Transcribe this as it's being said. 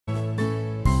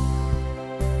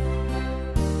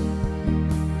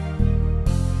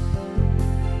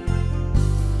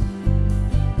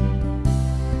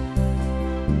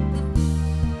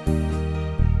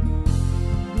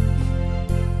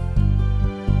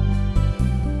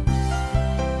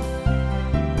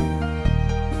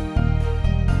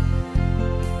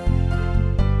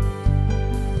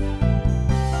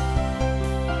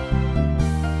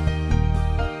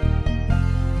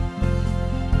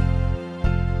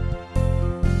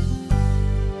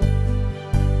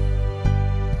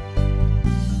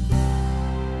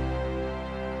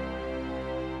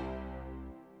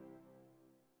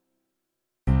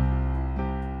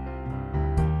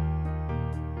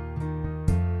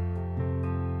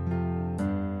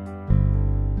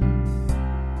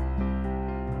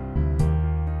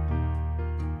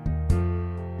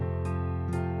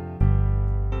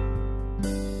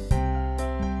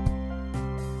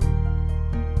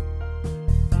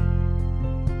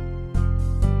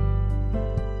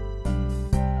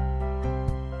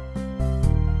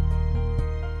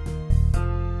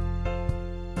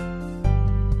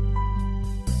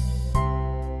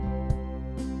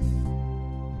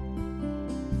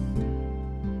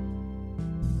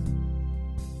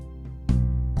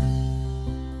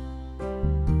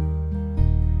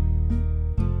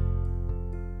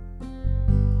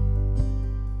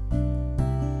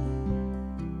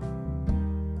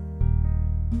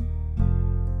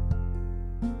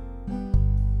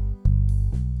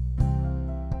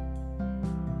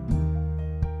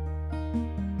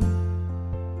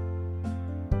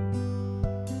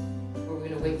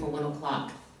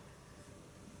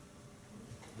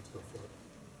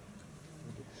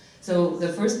So the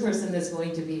first person that's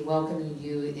going to be welcoming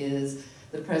you is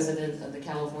the president of the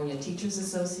California Teachers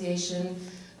Association,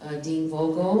 Dean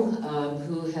Vogel,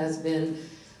 who has been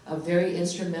very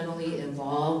instrumentally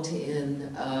involved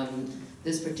in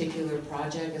this particular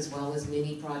project, as well as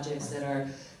many projects that are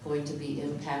going to be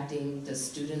impacting the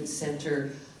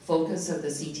student-centered focus of the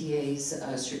CTA's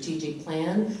strategic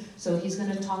plan. So he's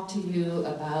going to talk to you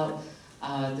about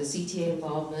the CTA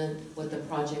involvement, what the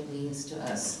project means to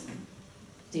us.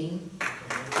 Dean?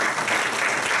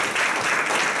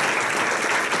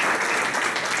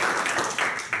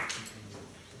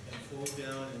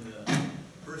 Down and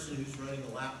the person who's running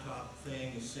the laptop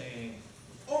thing is saying,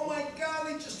 "Oh my God,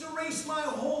 they just erased my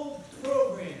whole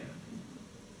program."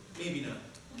 Maybe not.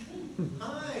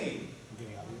 Hi.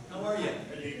 How are you?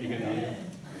 Let me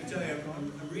tell you,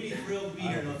 I'm really thrilled to be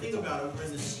here. Now think about it. We're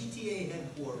in the CTA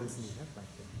headquarters.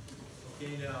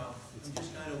 Okay, now I'm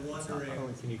just kind of wondering.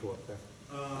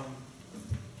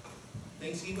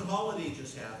 Thanksgiving holiday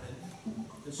just happened,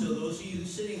 and so those of you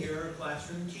sitting here are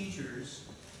classroom teachers.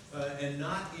 And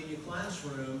not in your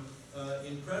classroom,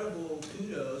 incredible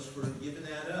kudos for giving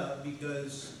that up,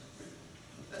 because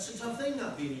that's a tough thing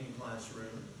not being in your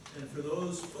classroom. And for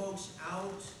those folks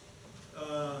out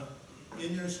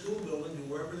in their school buildings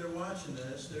or wherever they're watching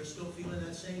this, they're still feeling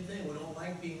that same thing. We don't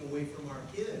like being away from our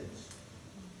kids.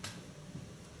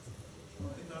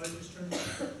 Well, I thought I just turned on.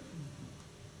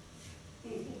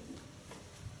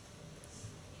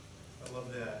 I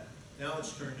love that. Now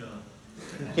it's turned on.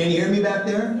 Can you hear me back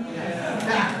there?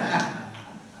 Yeah.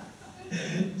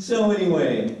 So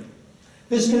anyway,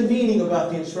 this convening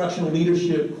about the Instructional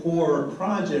Leadership Corps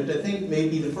project, I think may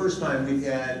be the first time we've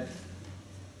had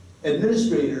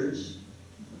administrators,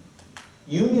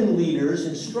 union leaders,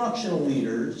 instructional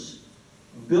leaders,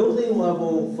 building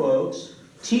level folks,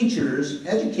 teachers,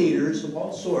 educators of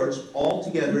all sorts, all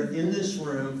together in this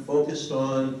room focused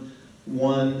on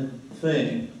one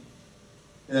thing.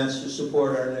 And that's to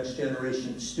support our next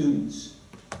generation of students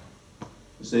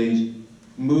as they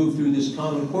move through this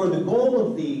Common Core. The goal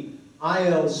of the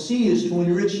ILC is to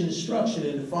enrich instruction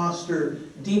and to foster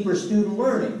deeper student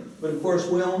learning. But of course,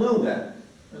 we all know that.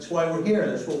 That's why we're here.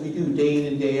 That's what we do day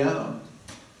in and day out.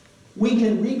 We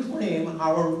can reclaim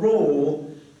our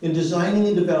role in designing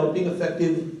and developing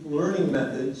effective learning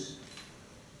methods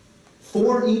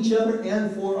for each other and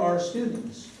for our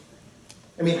students.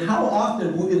 I mean, how often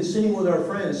have we been sitting with our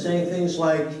friends saying things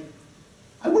like,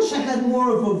 I wish I had more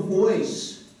of a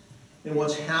voice in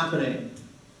what's happening.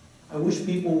 I wish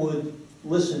people would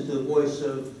listen to the voice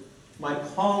of my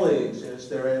colleagues as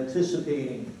they're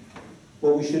anticipating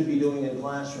what we should be doing in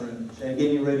classrooms and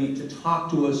getting ready to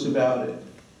talk to us about it.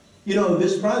 You know,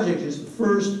 this project is the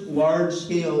first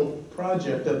large-scale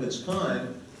project of its kind.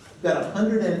 We've got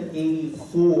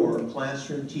 184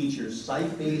 classroom teachers,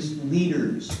 site-based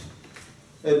leaders,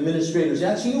 administrators,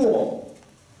 that's you all,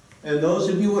 and those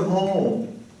of you at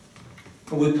home.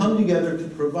 And we've come together to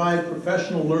provide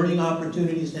professional learning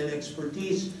opportunities and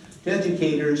expertise to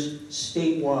educators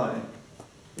statewide.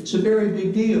 It's a very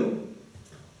big deal.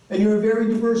 And you're a very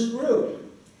diverse group.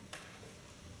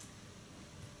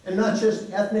 And not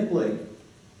just ethnically,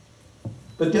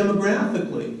 but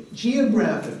demographically,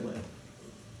 geographically.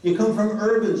 You come from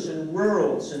urbans and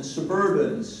rurals and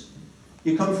suburbans.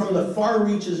 You come from the far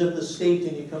reaches of the state,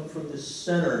 and you come from the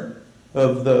center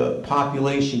of the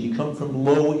population. You come from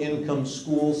low-income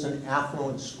schools and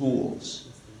affluent schools.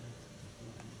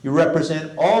 You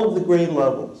represent all of the grade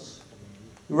levels.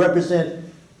 You represent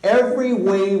every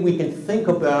way we can think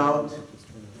about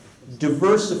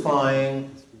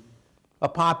diversifying a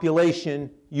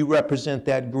population. You represent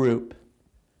that group,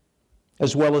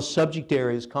 as well as subject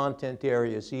areas, content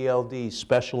areas, ELD,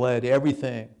 special ed,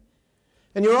 everything.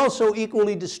 And you're also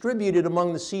equally distributed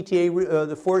among the CTA,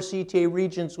 the 4 CTA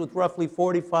regions, with roughly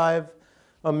 45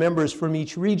 members from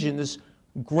each region. This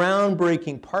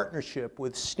groundbreaking partnership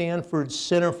with Stanford's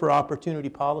Center for Opportunity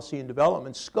Policy and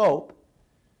Development, SCOPE,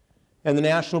 and the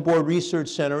National Board Research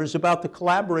Center is about the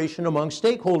collaboration among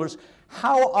stakeholders.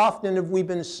 How often have we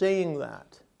been saying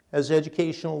that as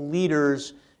educational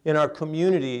leaders in our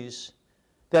communities,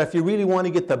 that if you really want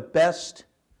to get the best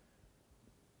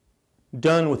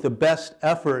done with the best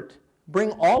effort,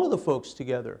 bring all of the folks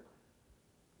together.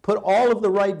 Put all of the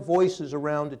right voices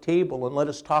around a table and let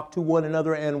us talk to one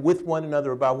another and with one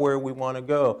another about where we want to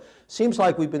go. Seems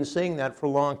like we've been saying that for a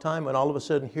long time, and all of a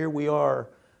sudden here we are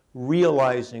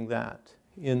realizing that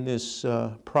in this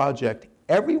project.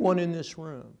 Everyone in this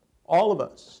room, all of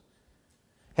us,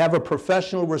 have a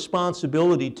professional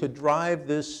responsibility to drive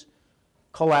this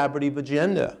collaborative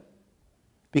agenda.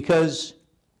 Because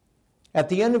at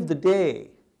the end of the day,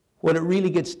 what it really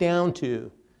gets down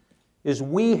to is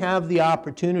we have the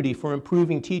opportunity for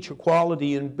improving teacher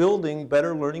quality and building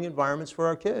better learning environments for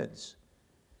our kids.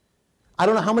 I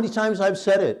don't know how many times I've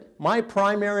said it. My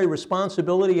primary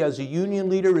responsibility as a union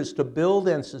leader is to build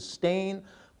and sustain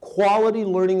quality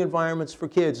learning environments for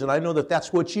kids. And I know that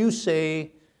that's what you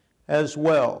say as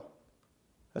well.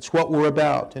 That's what we're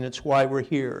about, and it's why we're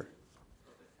here.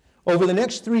 Over the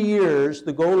next 3 years,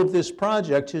 the goal of this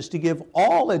project is to give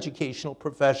all educational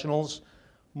professionals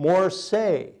more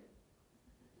say.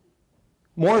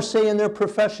 More say in their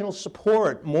professional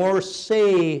support, more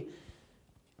say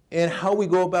in how we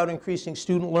go about increasing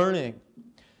student learning.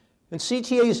 And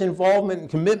CTA's involvement and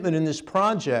commitment in this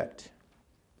project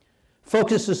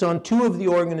focuses on 2 of the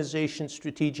organization's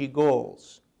strategic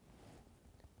goals.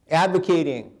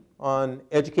 Advocating on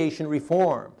education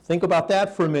reform. Think about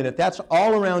that for a minute. That's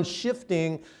all around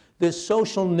shifting this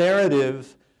social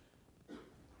narrative,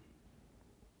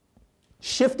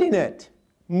 shifting it,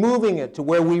 moving it to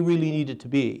where we really need it to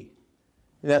be.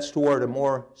 And that's toward a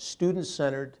more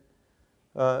student-centered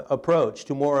approach,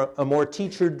 to a more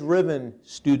teacher-driven,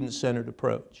 student-centered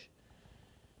approach.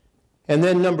 And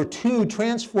then number 2,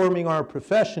 transforming our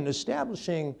profession,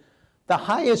 establishing the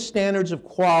highest standards of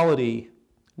quality,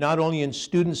 not only in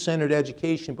student-centered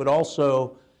education, but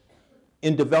also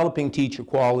in developing teacher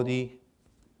quality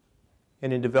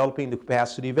and in developing the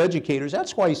capacity of educators.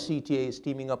 That's why CTA is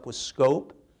teaming up with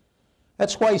SCOPE.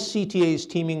 That's why CTA is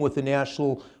teaming with the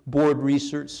National Board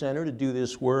Research Center to do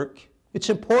this work. It's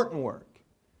important work.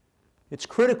 It's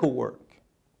critical work.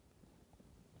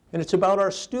 And it's about our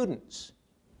students.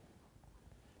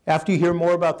 After you hear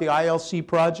more about the ILC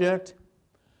project,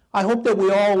 I hope that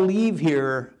we all leave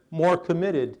here more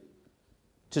committed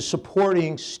to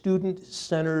supporting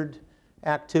student-centered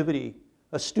activity,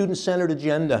 a student-centered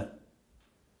agenda.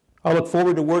 I look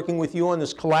forward to working with you on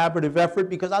this collaborative effort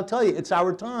because I'll tell you, it's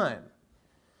our time.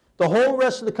 The whole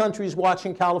rest of the country is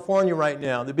watching California right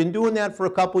now. They've been doing that for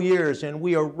a couple years, and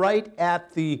we are right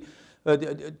at the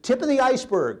tip of the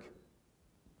iceberg.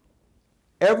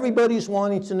 Everybody's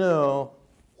wanting to know,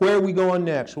 where are we going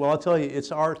next? Well, I'll tell you,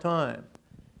 it's our time.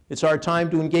 It's our time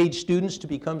to engage students to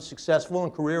become successful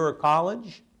in career or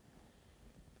college.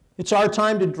 It's our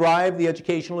time to drive the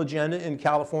educational agenda in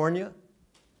California.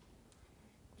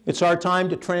 It's our time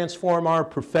to transform our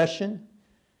profession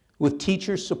with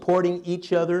teachers supporting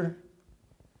each other,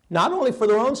 not only for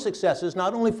their own successes,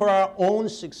 not only for our own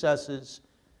successes,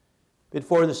 but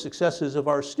for the successes of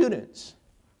our students.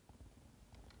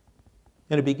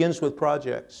 And it begins with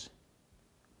projects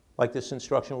like this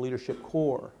Instructional Leadership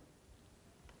Corps.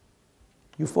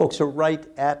 You folks are right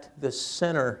at the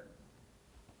center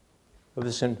of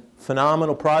this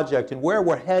phenomenal project, and where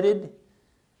we're headed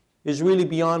is really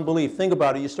beyond belief. Think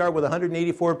about it. You start with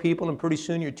 184 people, and pretty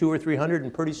soon you're 200 or 300,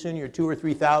 and pretty soon you're 2,000 or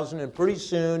 3,000, and pretty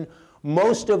soon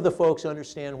most of the folks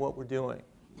understand what we're doing.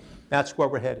 That's where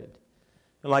we're headed.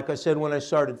 And like I said when I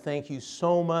started, thank you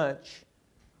so much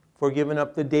for giving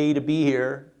up the day to be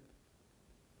here.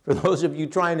 For those of you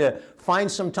trying to find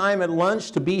some time at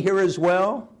lunch to be here as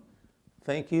well,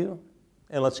 thank you,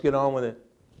 and let's get on with it.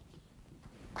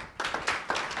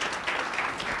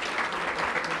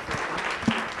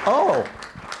 Oh,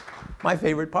 my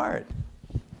favorite part.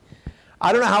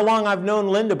 I don't know how long I've known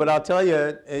Linda, but I'll tell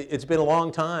you, it's been a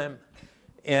long time.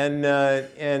 And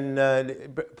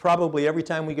probably every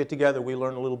time we get together, we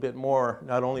learn a little bit more,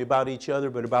 not only about each other,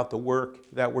 but about the work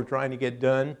that we're trying to get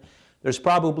done. There's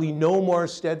probably no more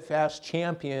steadfast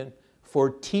champion for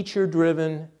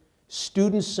teacher-driven,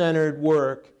 student-centered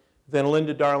work than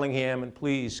Linda Darling-Hammond.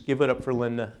 Please give it up for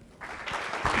Linda.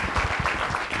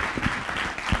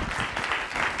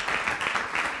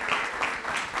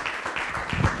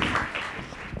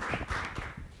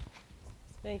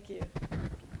 Thank you.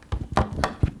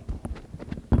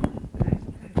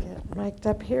 Get mic'd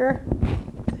up here.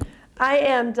 I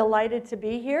am delighted to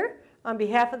be here on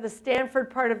behalf of the Stanford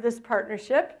part of this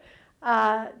partnership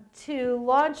to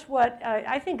launch what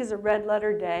I think is a red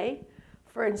letter day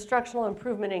for instructional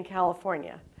improvement in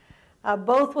California,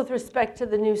 both with respect to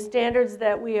the new standards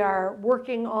that we are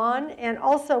working on and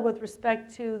also with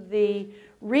respect to the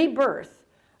rebirth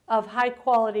of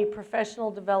high-quality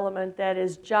professional development that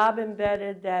is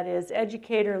job-embedded, that is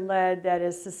educator-led, that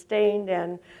is sustained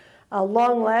and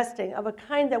long-lasting, of a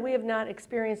kind that we have not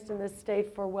experienced in this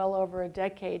state for well over a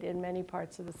decade in many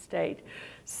parts of the state.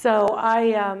 So I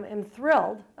am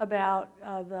thrilled about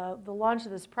the launch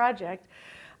of this project.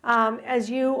 As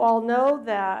you all know,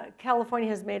 California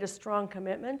has made a strong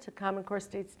commitment to Common Core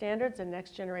state standards and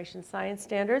next generation science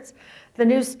standards. The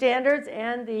new standards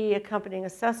and the accompanying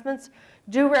assessments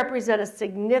do represent a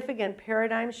significant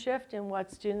paradigm shift in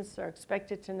what students are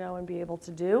expected to know and be able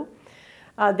to do.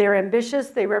 They're ambitious.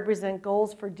 They represent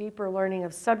goals for deeper learning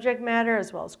of subject matter,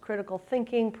 as well as critical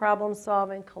thinking, problem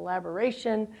solving,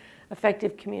 collaboration,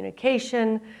 effective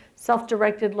communication,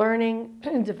 self-directed learning,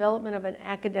 development of an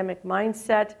academic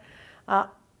mindset.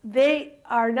 They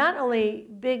are not only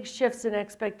big shifts in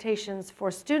expectations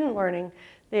for student learning,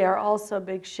 they are also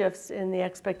big shifts in the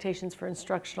expectations for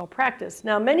instructional practice.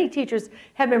 Now, many teachers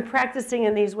have been practicing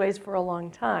in these ways for a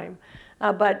long time,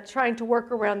 but trying to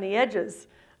work around the edges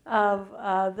of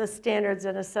the standards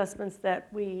and assessments that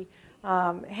we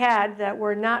had that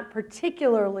were not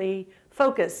particularly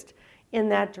focused in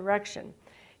that direction.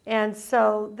 And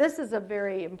so this is a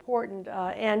very important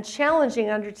and challenging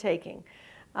undertaking.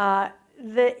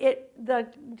 The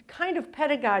kind of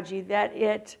pedagogy that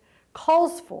it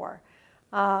calls for,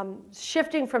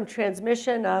 shifting from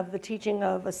transmission of the teaching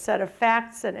of a set of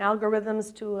facts and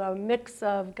algorithms to a mix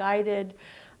of guided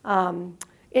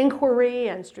inquiry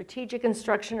and strategic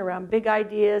instruction around big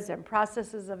ideas and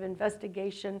processes of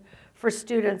investigation for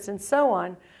students and so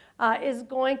on, is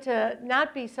going to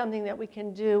not be something that we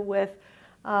can do with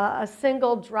a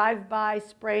single drive-by,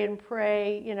 spray and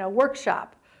pray,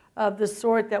 workshop of the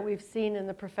sort that we've seen in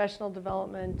the professional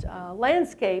development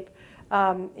landscape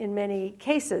in many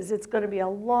cases. It's going to be a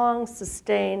long,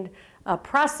 sustained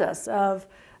process of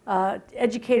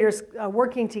educators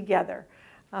working together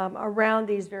around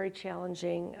these very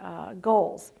challenging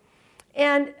goals.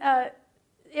 And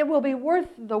it will be worth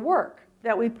the work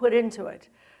that we put into it.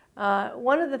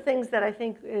 One of the things that I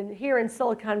think here in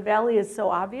Silicon Valley is so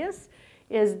obvious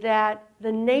is that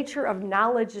the nature of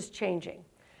knowledge is changing.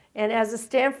 And as a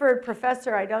Stanford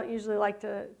professor, I don't usually like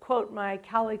to quote my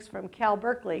colleagues from Cal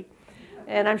Berkeley.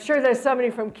 And I'm sure there's somebody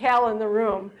from Cal in the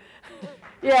room.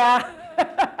 Yeah.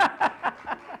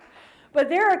 But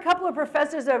there are a couple of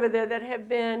professors over there that have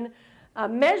been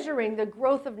measuring the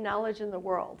growth of knowledge in the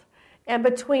world. And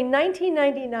between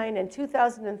 1999 and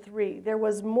 2003, there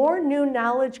was more new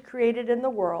knowledge created in the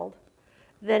world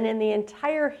than in the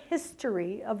entire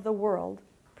history of the world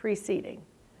preceding.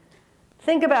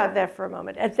 Think about that for a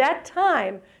moment. At that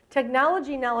time,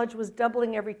 technology knowledge was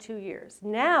doubling every 2 years.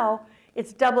 Now,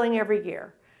 it's doubling every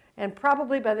year. And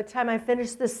probably by the time I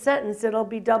finish this sentence, it'll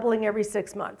be doubling every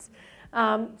 6 months.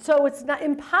 So it's not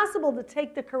impossible to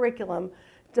take the curriculum,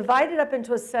 divide it up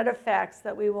into a set of facts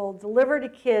that we will deliver to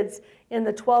kids in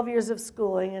the 12 years of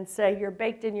schooling and say, you're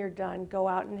baked and you're done, go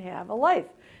out and have a life.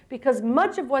 Because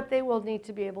much of what they will need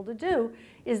to be able to do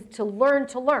is to learn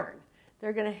to learn.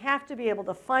 They're going to have to be able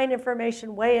to find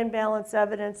information, weigh and balance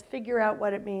evidence, figure out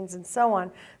what it means, and so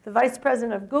on. The vice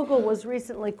president of Google was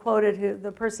recently quoted,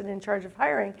 the person in charge of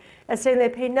hiring, as saying they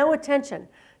pay no attention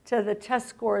to the test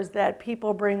scores that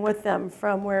people bring with them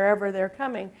from wherever they're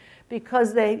coming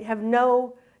because they have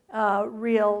no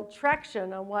real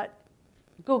traction on what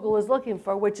Google is looking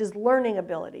for, which is learning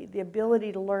ability, the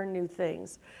ability to learn new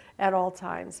things at all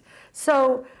times.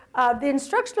 So the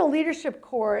Instructional Leadership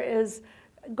Corps is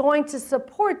going to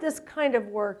support this kind of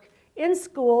work in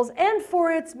schools and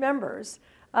for its members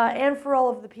and for all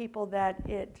of the people that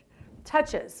it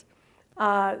touches.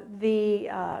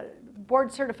 The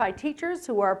board certified teachers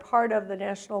who are part of the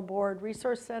National Board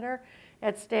Resource Center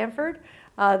at Stanford,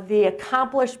 the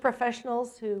accomplished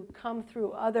professionals who come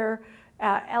through other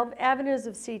avenues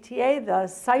of CTA, the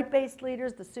site-based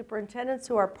leaders, the superintendents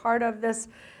who are part of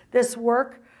this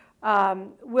work,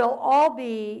 will all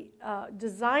be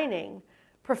designing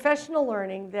professional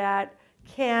learning that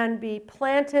can be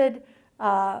planted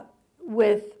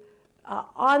with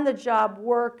on-the-job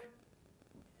work,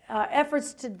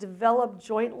 efforts to develop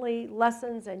jointly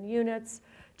lessons and units,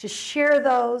 to share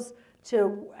those,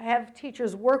 to have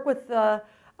teachers work with the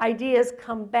ideas,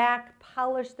 come back,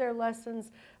 polish their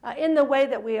lessons, in the way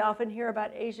that we often hear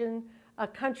about Asian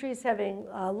countries having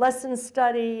lesson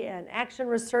study and action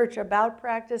research about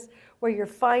practice, where you're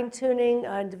fine-tuning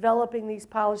and developing these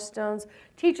polished stones.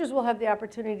 Teachers will have the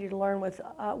opportunity to learn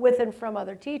with and from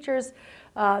other teachers.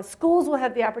 Schools will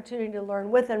have the opportunity to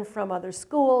learn with and from other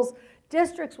schools.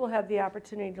 Districts will have the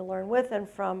opportunity to learn with and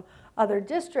from other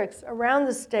districts around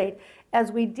the state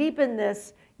as we deepen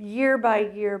this year by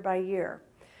year by year.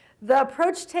 The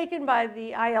approach taken by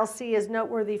the ILC is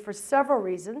noteworthy for several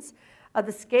reasons.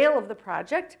 The scale of the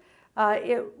project,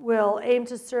 It will aim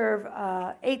to serve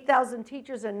 8,000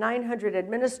 teachers and 900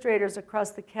 administrators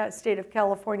across the state of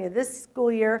California this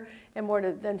school year, and more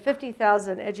than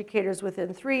 50,000 educators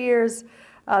within 3 years.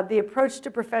 The approach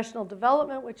to professional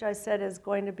development, which I said is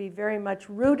going to be very much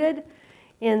rooted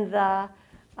in the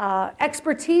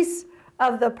expertise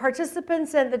of the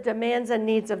participants and the demands and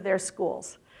needs of their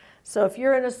schools. So if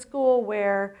you're in a school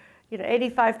where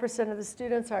 85% of the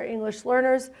students are English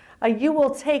learners, you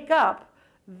will take up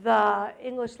the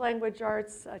English language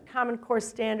arts, Common Core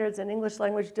standards, and English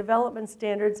language development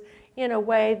standards in a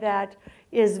way that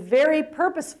is very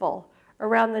purposeful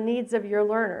around the needs of your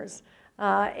learners.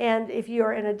 And if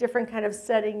you're in a different kind of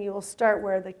setting, you will start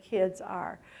where the kids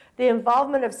are. The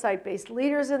involvement of site-based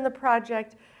leaders in the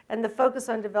project and the focus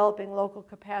on developing local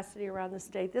capacity around the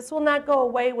state. This will not go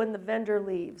away when the vendor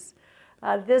leaves.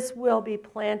 This will be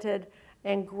planted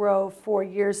and grow for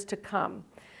years to come.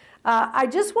 I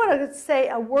just want to say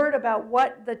a word about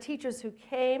what the teachers who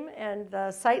came and the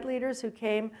site leaders who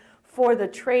came for the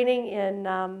training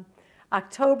in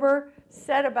October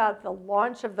said about the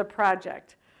launch of the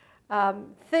project.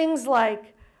 Things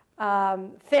like,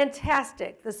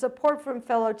 fantastic, the support from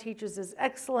fellow teachers is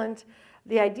excellent.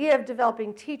 The idea of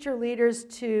developing teacher leaders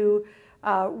to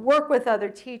work with other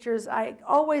teachers. I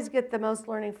always get the most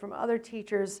learning from other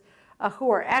teachers who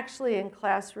are actually in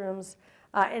classrooms.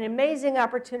 An amazing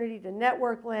opportunity to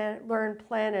network, learn,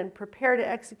 plan, and prepare to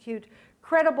execute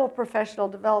credible professional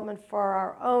development for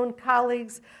our own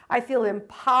colleagues. I feel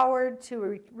empowered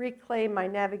to reclaim my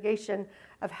navigation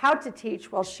of how to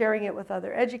teach while sharing it with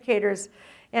other educators.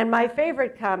 And my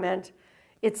favorite comment,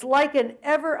 it's like an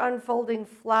ever-unfolding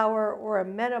flower or a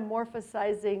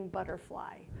metamorphosizing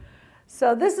butterfly.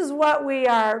 So this is what we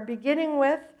are beginning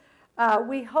with.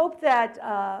 We hope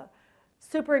that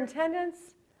superintendents,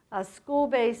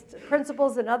 school-based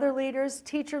principals and other leaders,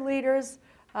 teacher leaders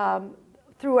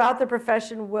throughout the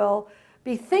profession will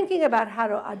be thinking about how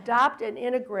to adopt and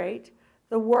integrate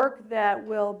the work that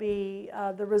will be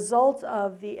the result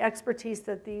of the expertise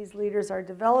that these leaders are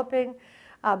developing,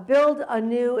 build a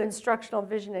new instructional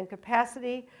vision and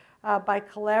capacity by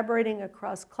collaborating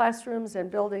across classrooms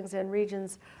and buildings and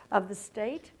regions of the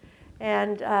state.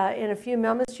 And in a few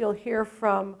moments, you'll hear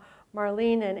from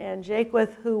Marlene and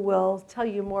Jaquith, who will tell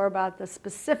you more about the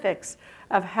specifics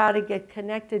of how to get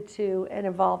connected to and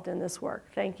involved in this work.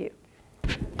 Thank you.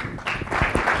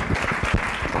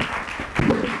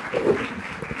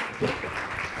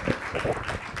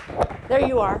 There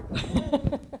you are.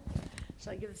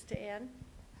 Shall I give this to Anne?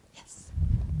 Yes.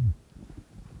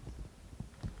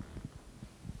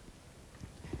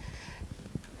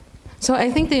 So I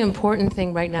think the important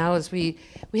thing right now is we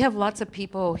have lots of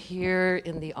people here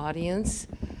in the audience,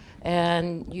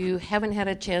 and you haven't had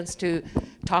a chance to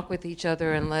talk with each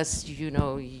other unless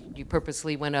you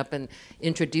purposely went up and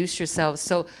introduced yourselves.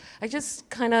 So I just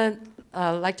kind of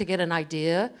like to get an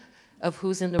idea of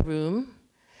who's in the room.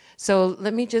 So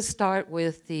let me just start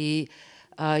with the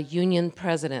union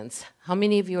presidents. How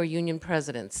many of you are union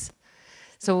presidents?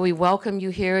 So we welcome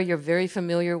you here. You're very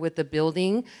familiar with the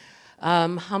building.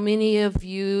 How many of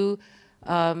you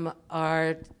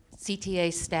are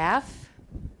CTA staff?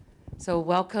 So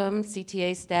welcome,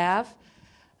 CTA staff.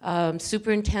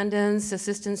 Superintendents,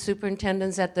 assistant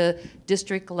superintendents at the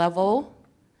district level,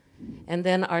 and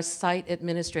then our site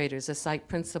administrators, the site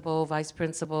principal, vice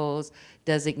principals,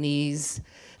 designees.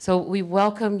 So we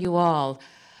welcome you all.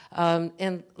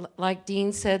 And like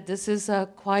Dean said, this is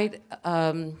quite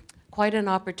an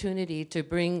opportunity to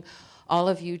bring all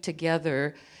of you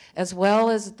together, as well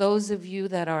as those of you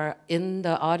that are in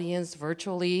the audience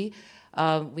virtually.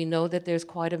 We know that there's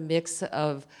quite a mix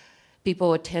of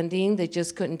people attending. They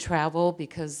just couldn't travel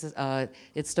because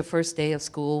it's the first day of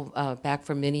school back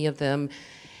for many of them.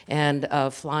 And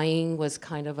flying was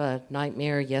kind of a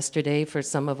nightmare yesterday for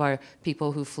some of our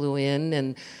people who flew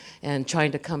in and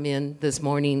trying to come in this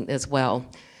morning as well.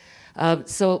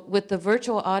 So with the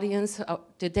virtual audience,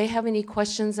 did they have any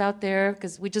questions out there?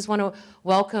 Because we just want to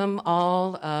welcome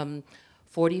all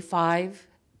 45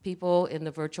 people in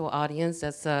the virtual audience.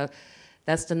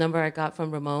 That's the number I got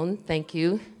from Ramon. Thank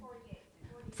you.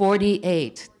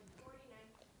 48.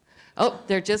 Oh,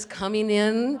 they're just coming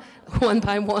in one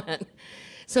by one.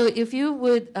 So if you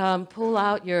would pull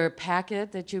out your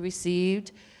packet that you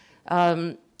received,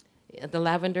 the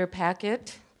lavender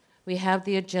packet, we have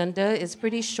the agenda. It's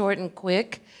pretty short and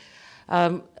quick.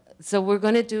 So we're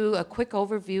going to do a quick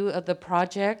overview of the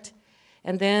project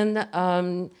and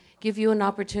then give you an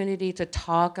opportunity to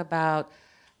talk about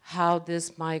how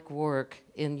this might work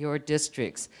in your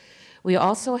districts. We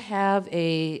also have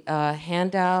a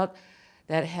handout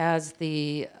that has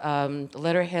the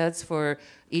letterheads for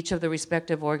each of the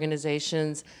respective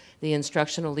organizations, the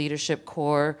Instructional Leadership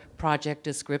Corps project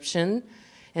description.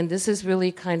 And this is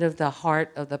really kind of the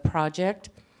heart of the project.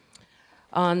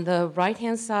 On the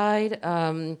right-hand side,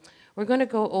 we're going to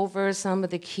go over some of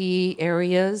the key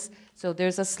areas. So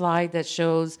there's a slide that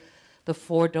shows the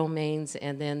 4 domains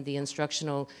and then the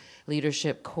Instructional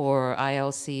Leadership Corps,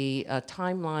 ILC,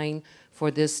 timeline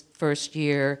for this first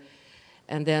year,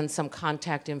 and then some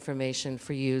contact information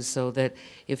for you so that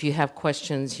if you have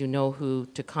questions, you know who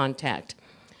to contact.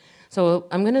 So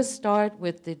I'm going to start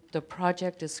with the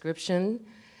project description.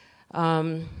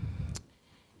 I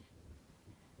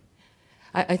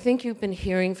think you've been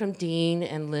hearing from Dean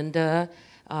and Linda,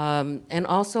 and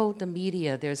also the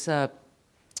media. There was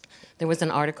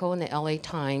an article in the LA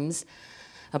Times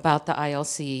about the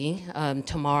ILC.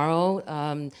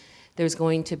 Tomorrow, there's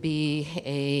going to be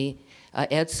a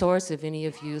EdSource. If any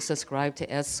of you subscribe to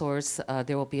EdSource,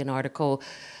 there will be an article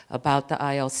about the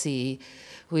ILC.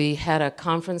 We had a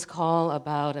conference call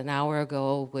about an hour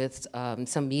ago with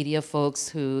some media folks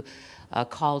who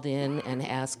called in and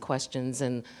asked questions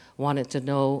and wanted to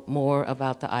know more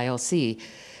about the ILC.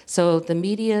 So the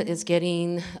media is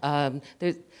getting, the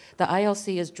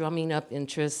ILC is drumming up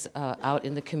interest out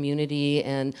in the community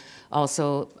and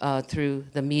also through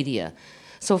the media.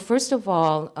 So first of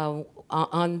all,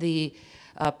 on the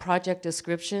project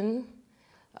description,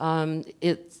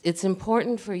 it's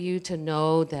important for you to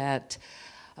know that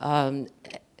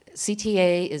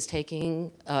CTA is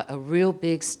taking a real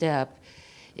big step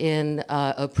in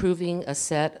approving a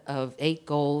set of 8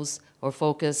 goals or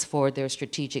focus for their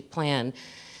strategic plan.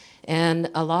 And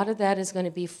a lot of that is going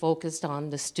to be focused on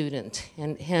the student,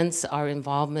 and hence our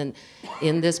involvement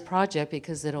in this project,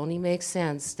 because it only makes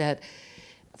sense that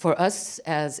for us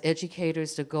as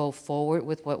educators to go forward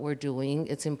with what we're doing,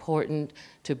 it's important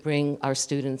to bring our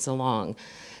students along.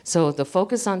 So the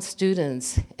focus on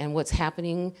students and what's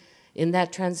happening in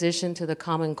that transition to the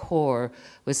Common Core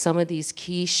with some of these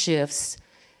key shifts,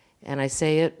 and I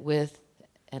say it with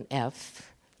an F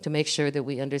to make sure that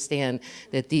we understand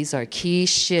that these are key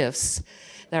shifts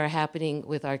that are happening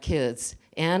with our kids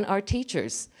and our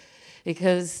teachers,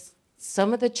 because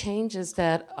some of the changes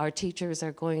that our teachers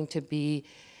are going to be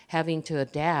having to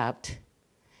adapt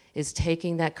is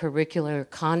taking that curricular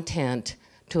content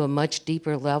to a much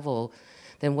deeper level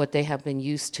than what they have been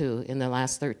used to in the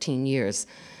last 13 years.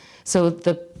 So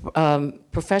the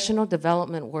professional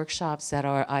development workshops that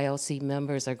our ILC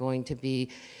members are going to be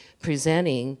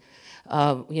presenting,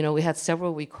 you know, we had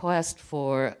several requests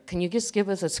for, can you just give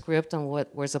us a script on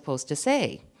what we're supposed to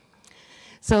say?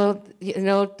 So, you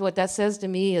know, what that says to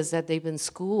me is that they've been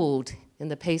schooled in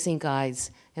the pacing guides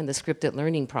and the scripted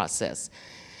learning process.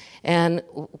 And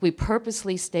we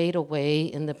purposely stayed away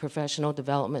in the professional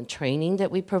development training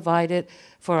that we provided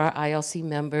for our ILC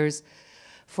members,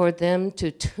 for them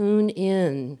to tune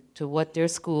in to what their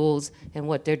schools and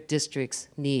what their districts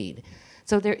need.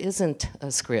 So there isn't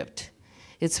a script.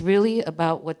 It's really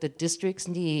about what the districts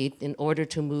need in order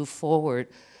to move forward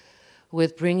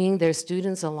with bringing their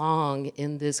students along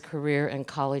in this career and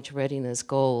college readiness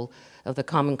goal of the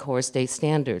Common Core state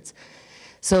standards.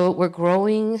 So we're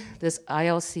growing this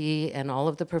ILC and all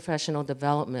of the professional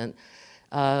development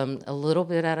a little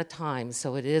bit at a time.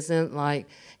 So it isn't like,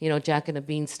 you know, Jack and the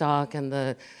Beanstalk and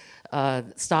the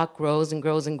stock grows and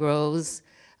grows and grows.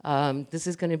 This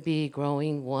is going to be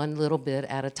growing one little bit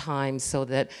at a time so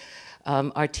that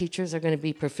our teachers are going to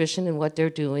be proficient in what they're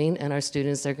doing, and our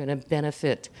students are going to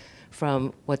benefit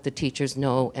from what the teachers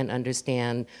know and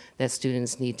understand that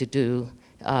students need to do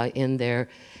in their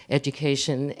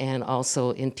education and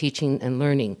also in teaching and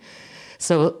learning.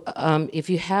 So if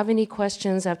you have any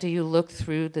questions after you look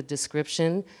through the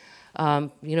description,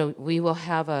 you know, we will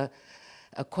have a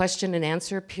question and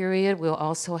answer period. We'll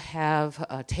also have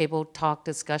a table talk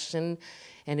discussion.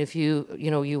 And if you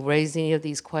raise any of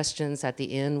these questions at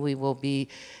the end, we will be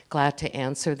glad to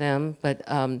answer them. But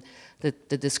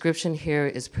the description here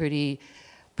is pretty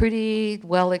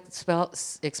well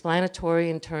explanatory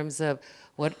in terms of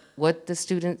what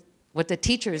the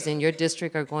teachers in your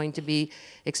district are going to be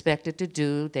expected to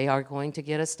do. They are going to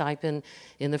get a stipend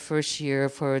in the first year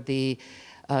for the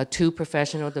 2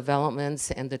 professional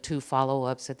developments and the 2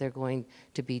 follow-ups that they're going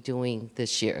to be doing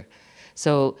this year.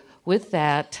 So with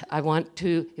that, I want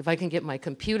to, if I can get my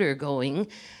computer going,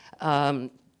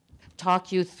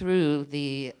 talk you through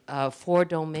the 4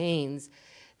 domains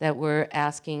that we're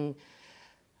asking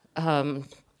our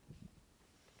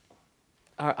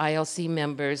ILC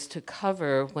members to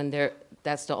cover when they're,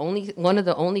 that's one of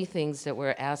the only things that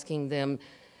we're asking them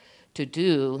to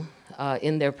do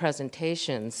in their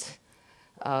presentations.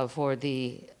 for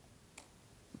the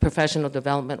professional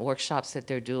development workshops that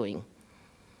they're doing.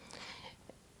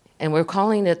 And we're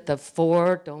calling it the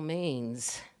 4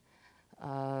 domains.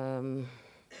 I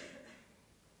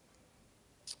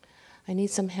need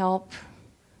some help.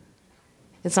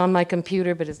 It's on my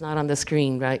computer, but it's not on the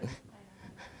screen, right?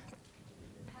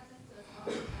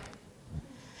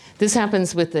 This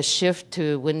happens with the shift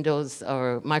to Windows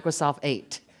or Microsoft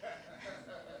 8.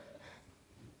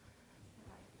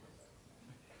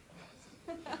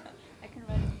 I can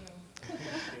write it new.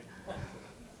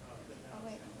 Oh,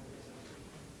 wait.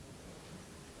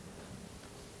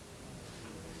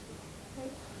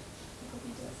 Wait, I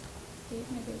can do it. Steve,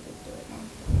 maybe we could do it now.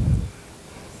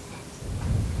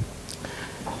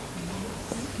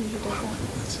 Usually does that.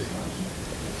 Let's see.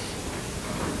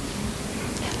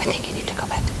 I think you need to go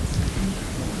back.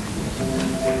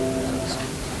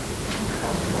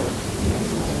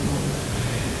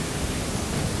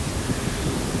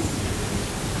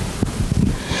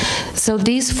 So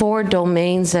these 4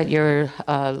 domains that you're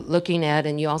looking at,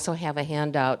 and you also have a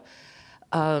handout,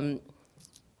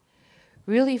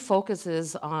 really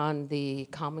focuses on the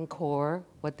Common Core,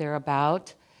 what they're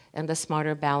about, and the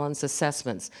Smarter Balance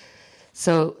assessments.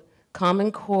 So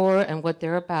Common Core and what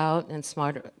they're about, and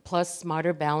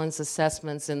Smarter Balance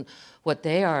assessments and what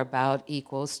they are about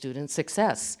equals student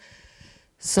success.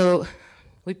 So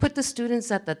we put the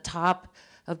students at the top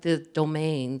of the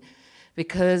domain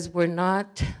because we're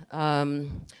not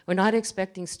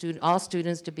expecting all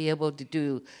students to be able to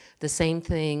do the same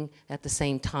thing at the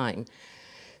same time.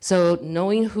 So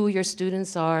knowing who your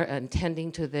students are and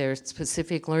tending to their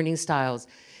specific learning styles,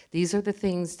 these are the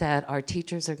things that our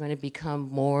teachers are going to become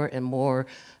more and more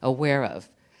aware of.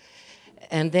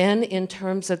 And then in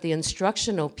terms of the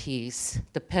instructional piece,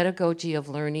 the pedagogy of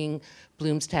learning,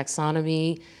 Bloom's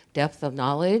taxonomy, depth of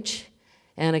knowledge,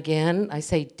 and again, I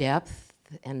say depth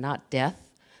and not death.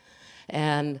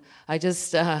 And I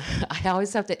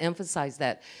always have to emphasize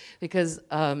that because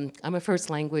I'm a first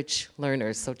language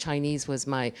learner, so Chinese was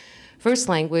my first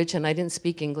language, and I didn't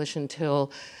speak English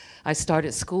until I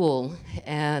started school,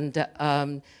 and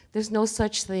there's no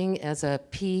such thing as a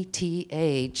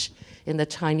PTH in the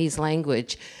Chinese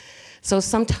language. So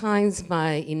sometimes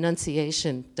my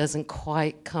enunciation doesn't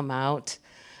quite come out.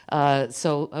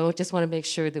 So I just want to make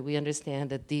sure that we understand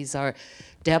that these are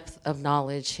depth of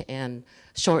knowledge and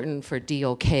shortened for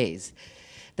DOKs.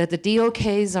 That the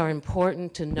DOKs are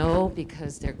important to know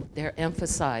because they're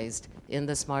emphasized in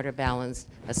the Smarter Balanced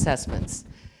assessments.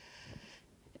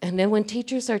 And then when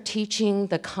teachers are teaching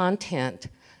the content,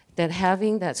 that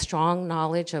having that strong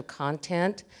knowledge of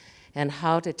content and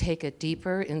how to take it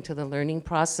deeper into the learning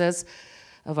process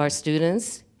of our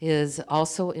students is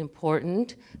also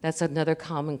important. That's another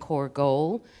Common Core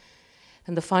goal.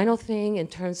 And the final thing in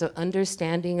terms of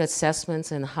understanding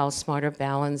assessments and how Smarter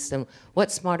Balance and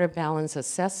what Smarter Balance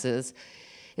assesses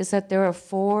is that there are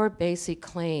 4 basic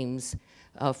claims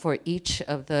for each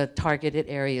of the targeted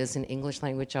areas in English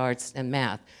language arts and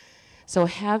math. So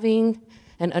having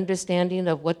an understanding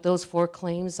of what those 4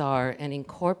 claims are and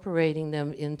incorporating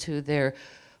them into their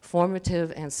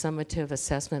formative and summative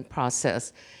assessment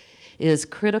process is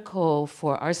critical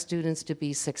for our students to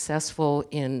be successful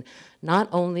in not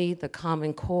only the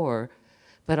Common Core,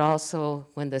 but also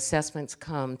when the assessments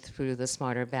come through the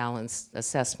Smarter Balance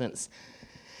assessments.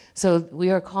 So we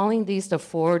are calling these the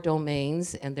 4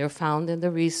 domains, and they're found in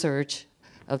the research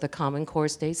of the Common Core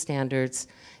state standards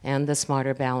and the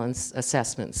Smarter Balance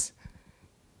assessments.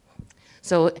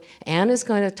 So Anne is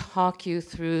going to talk you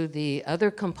through the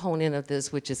other component of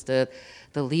this, which is the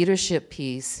leadership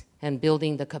piece and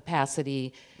building the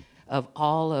capacity of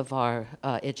all of our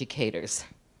educators.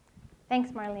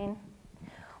 Thanks, Marlene.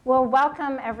 Well,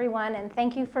 welcome everyone, and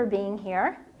thank you for being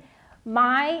here.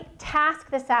 My task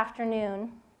this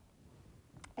afternoon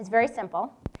is very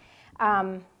simple.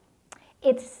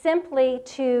 It's simply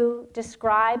to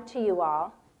describe to you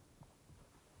all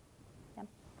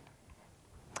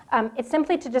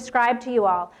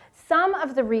some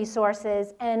of the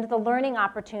resources and the learning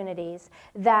opportunities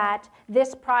that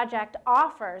this project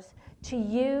offers to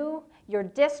you, your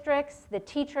districts, the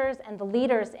teachers, and the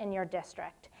leaders in your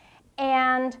district.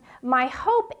 And my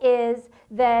hope is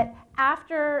that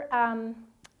after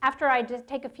I just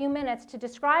take a few minutes to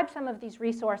describe some of these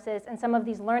resources and some of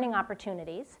these learning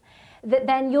opportunities, that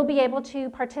then you'll be able to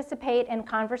participate in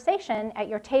conversation at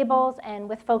your tables and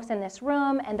with folks in this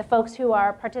room and the folks who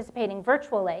are participating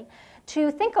virtually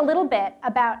to think a little bit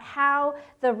about how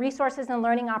the resources and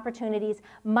learning opportunities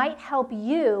might help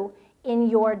you in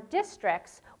your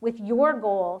districts with your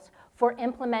goals for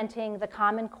implementing the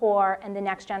Common Core and the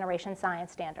next generation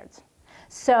science standards.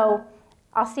 So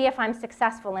I'll see if I'm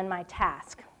successful in my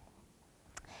task.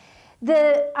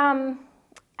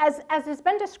 As has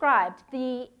been described,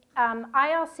 the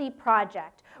ILC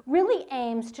project really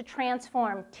aims to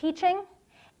transform teaching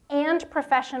and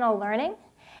professional learning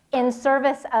in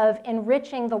service of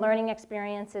enriching the learning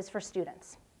experiences for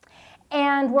students.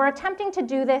 And we're attempting to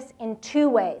do this in two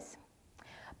ways: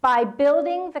 by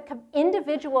building the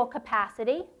individual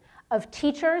capacity of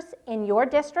teachers in your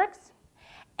districts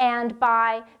and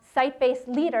by site-based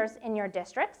leaders in your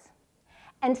districts.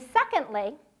 And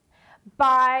secondly,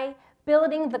 by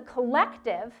building the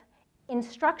collective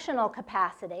instructional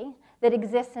capacity that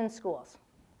exists in schools.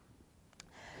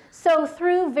 So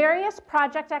through various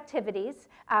project activities,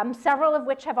 several of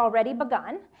which have already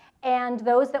begun, and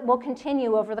those that will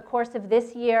continue over the course of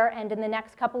this year and in the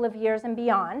next couple of years and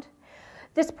beyond,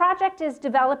 this project is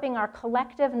developing our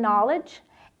collective knowledge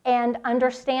and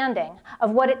understanding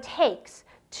of what it takes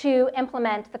to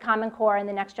implement the Common Core and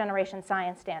the next generation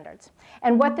science standards,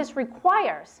 and what this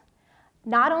requires,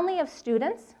 not only of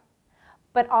students,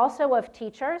 but also of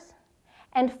teachers,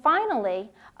 and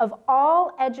finally, of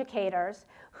all educators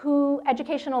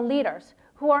educational leaders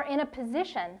who are in a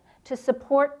position to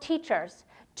support teachers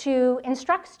to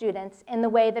instruct students in the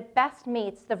way that best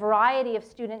meets the variety of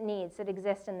student needs that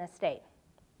exist in this state.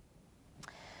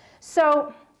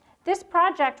 So this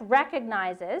project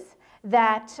recognizes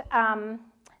that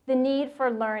the need for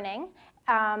learning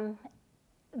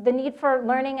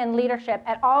and leadership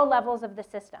at all levels of the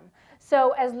system.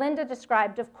 So as Linda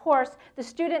described, of course, the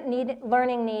student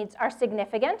learning needs are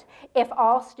significant if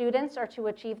all students are to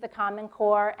achieve the Common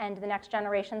Core and the next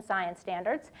generation science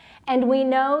standards. And we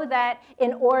know that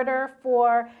in order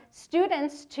for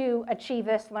students to achieve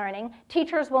this learning,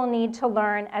 teachers will need to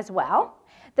learn as well.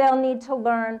 They'll need to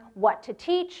learn what to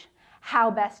teach,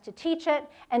 how best to teach it,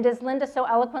 and as Linda so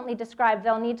eloquently described,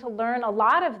 they'll need to learn a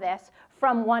lot of this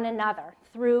from one another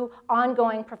through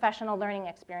ongoing professional learning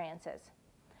experiences.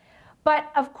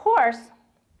 But of course,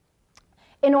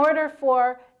 in order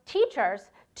for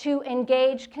teachers to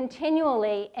engage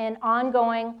continually in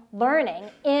ongoing learning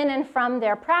in and from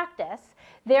their practice,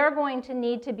 they're going to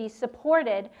need to be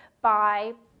supported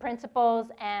by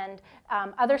principals and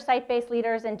other site-based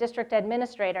leaders and district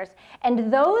administrators.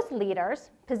 And those leaders,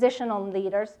 positional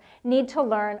leaders, need to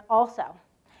learn also.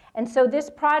 And so this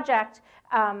project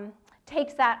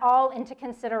takes that all into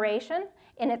consideration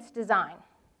in its design.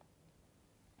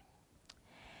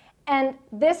 And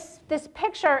this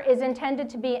picture is intended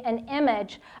to be an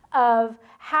image of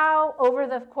how, over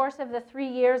the course of the 3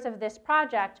 years of this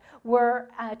project, we're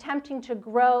attempting to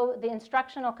grow the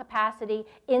instructional capacity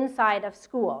inside of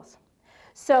schools.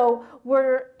 So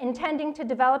we're intending to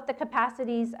develop the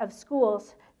capacities of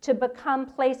schools to become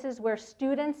places where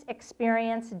students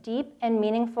experience deep and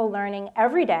meaningful learning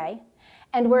every day,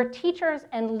 and where teachers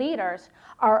and leaders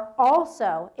are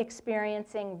also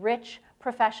experiencing rich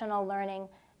professional learning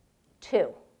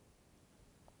too.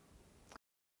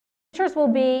 Teachers will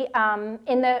be,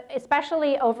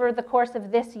 especially over the course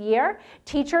of this year,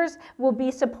 teachers will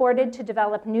be supported to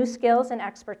develop new skills and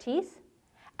expertise,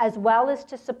 as well as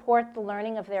to support the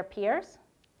learning of their peers.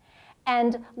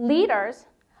 And leaders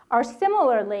are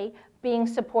similarly being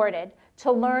supported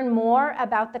to learn more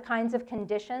about the kinds of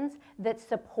conditions that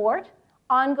support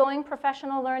ongoing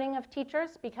professional learning of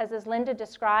teachers, because as Linda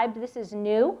described, this is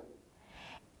new.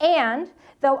 And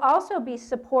they'll also be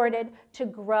supported to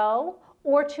grow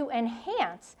or to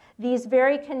enhance these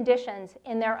very conditions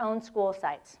in their own school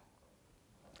sites.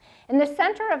 In the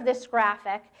center of this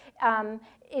graphic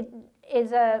it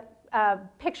is a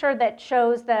picture that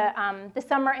shows the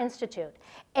Summer Institute.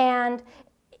 And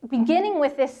beginning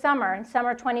with this summer, in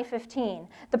summer 2015,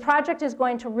 the project is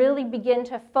going to really begin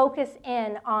to focus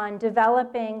in on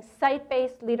developing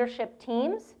site-based leadership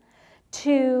teams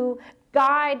to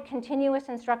guide continuous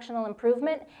instructional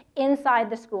improvement inside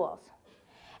the schools.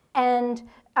 And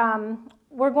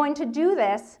we're going to do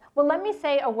this. Well, let me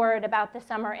say a word about the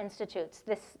summer institutes,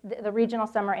 the regional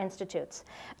summer institutes.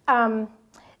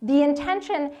 The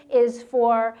intention is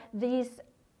for these,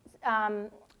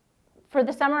 for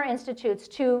the summer institutes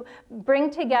to bring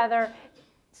together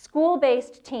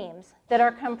school-based teams that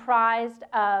are comprised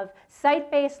of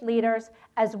site-based leaders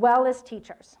as well as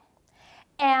teachers.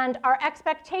 And our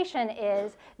expectation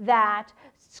is that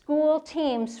school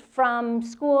teams from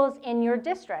schools in your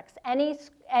districts, any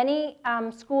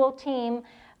school team,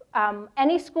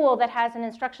 any school that has an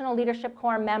Instructional Leadership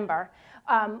Corps member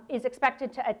is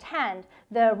expected to attend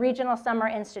the regional summer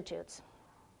institutes.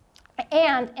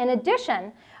 And in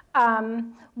addition,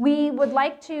 We would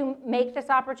like to make this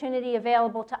opportunity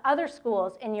available to other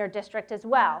schools in your district as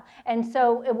well. And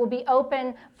so it will be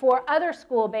open for other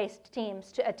school-based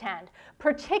teams to attend,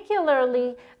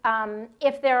 particularly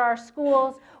if there are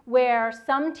schools where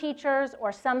some teachers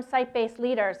or some site-based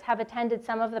leaders have attended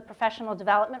some of the professional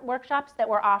development workshops that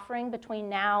we're offering between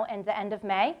now and the end of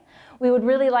May. We would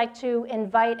really like to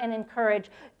invite and encourage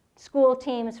school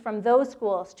teams from those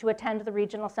schools to attend the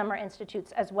Regional Summer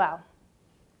Institutes as well.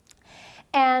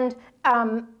 And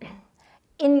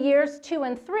in years 2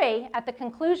 and 3, at the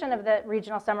conclusion of the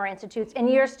Regional Summer Institutes, in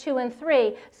years 2 and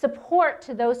 3, support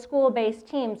to those school-based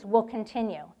teams will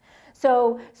continue.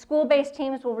 So school-based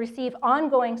teams will receive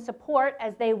ongoing support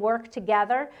as they work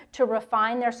together to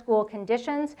refine their school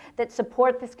conditions that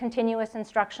support this continuous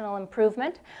instructional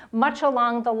improvement, much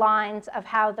along the lines of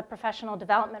how the professional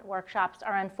development workshops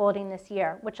are unfolding this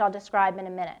year, which I'll describe in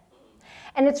a minute.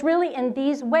 And it's really in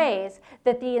these ways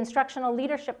that the Instructional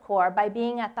Leadership Corps, by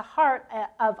being at the heart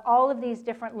of all of these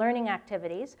different learning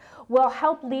activities, will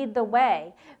help lead the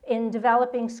way in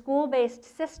developing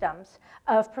school-based systems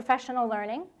of professional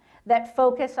learning that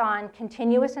focus on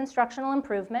continuous instructional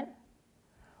improvement,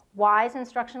 wise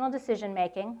instructional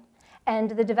decision-making,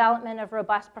 and the development of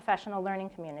robust professional learning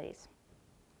communities.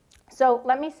 So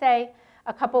let me say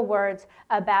a couple words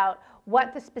about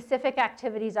what the specific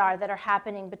activities are that are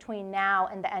happening between now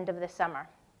and the end of the summer.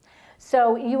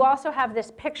 So you also have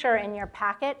this picture in your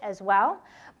packet as well,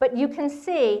 but you can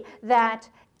see that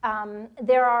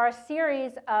there are a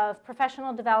series of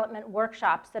professional development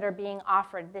workshops that are being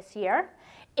offered this year.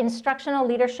 Instructional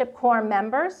Leadership Corps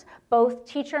members, both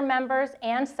teacher members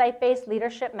and site-based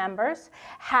leadership members,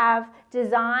 have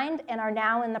designed and are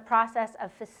now in the process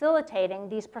of facilitating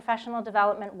these professional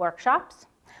development workshops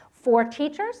for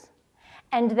teachers,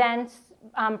 and then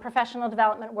professional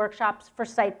development workshops for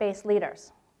site-based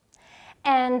leaders.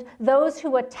 And those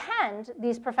who attend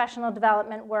these professional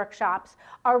development workshops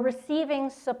are receiving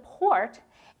support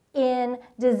in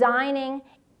designing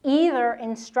either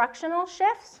instructional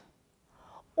shifts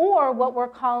or what we're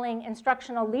calling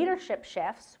instructional leadership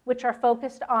shifts, which are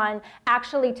focused on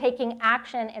actually taking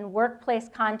action in workplace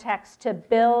context to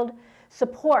build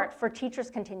support for teachers'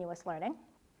 continuous learning.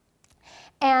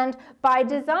 And by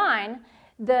design,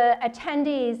 the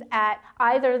attendees at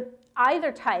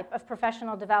either type of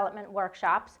professional development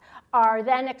workshops are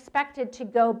then expected to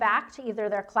go back to either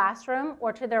their classroom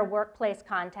or to their workplace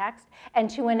context and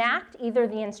to enact either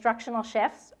the instructional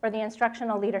shifts or the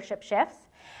instructional leadership shifts,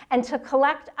 and to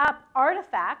collect up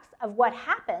artifacts of what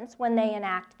happens when they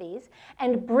enact these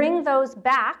and bring those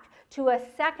back to a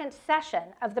second session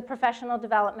of the professional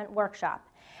development workshop.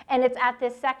 And it's at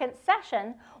this second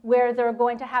session where they're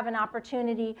going to have an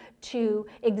opportunity to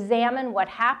examine what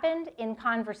happened in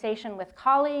conversation with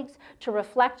colleagues, to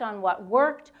reflect on what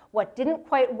worked, what didn't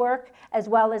quite work as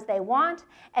well as they want,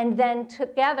 and then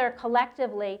together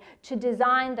collectively to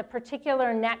design the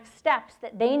particular next steps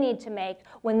that they need to make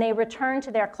when they return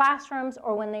to their classrooms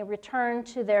or when they return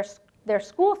to their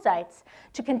school sites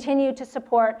to continue to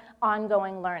support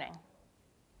ongoing learning.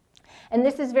 And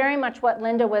this is very much what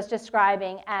Linda was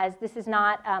describing as this is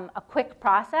not a quick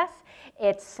process.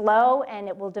 It's slow and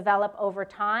it will develop over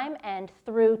time and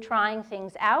through trying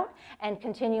things out and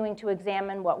continuing to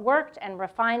examine what worked and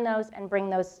refine those and bring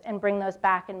those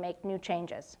back and make new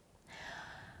changes.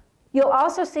 You'll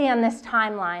also see on this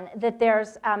timeline that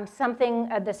there's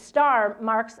the star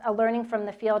marks a Learning from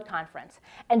the Field conference.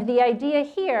 And the idea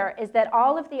here is that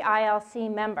all of the ILC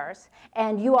members,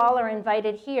 and you all are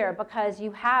invited here because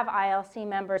you have ILC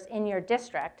members in your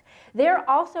district, they're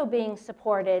also being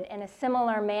supported in a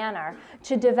similar manner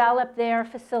to develop their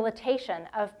facilitation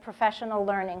of professional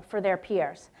learning for their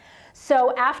peers.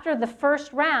 So after the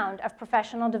first round of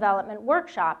professional development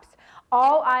workshops,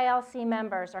 all ILC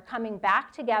members are coming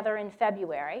back together in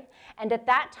February, and at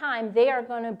that time they are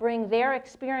going to bring their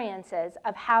experiences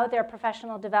of how their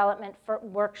professional development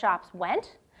workshops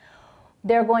went.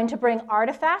 They're going to bring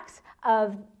artifacts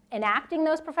of enacting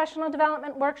those professional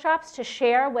development workshops to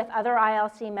share with other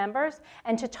ILC members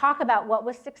and to talk about what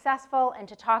was successful and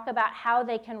to talk about how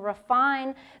they can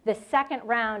refine the second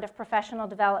round of professional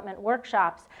development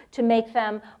workshops to make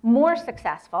them more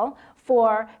successful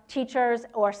for teachers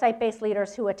or site-based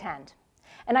leaders who attend.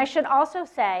 And I should also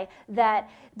say that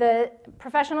the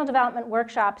professional development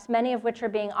workshops, many of which are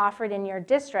being offered in your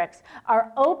districts,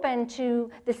 are open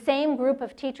to the same group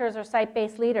of teachers or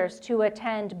site-based leaders to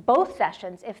attend both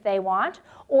sessions if they want,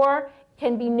 or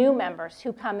can be new members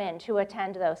who come in to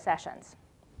attend those sessions.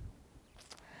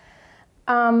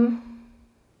 And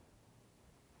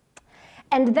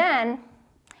then,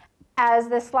 as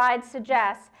the slide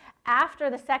suggests, after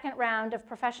the second round of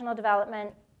professional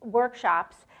development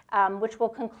workshops, which will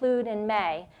conclude in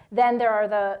May, then there are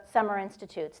the summer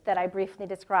institutes that I briefly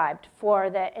described for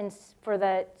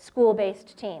the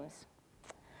school-based teams.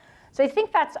 So I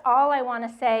think that's all I want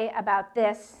to say about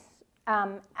this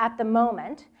at the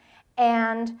moment.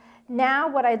 And now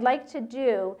what I'd like to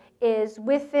do is,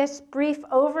 with this brief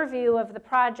overview of the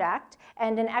project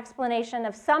and an explanation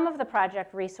of some of the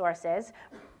project resources,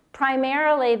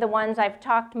 primarily the ones I've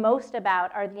talked most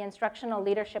about are the Instructional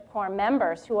Leadership Corps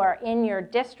members who are in your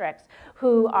districts,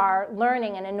 who are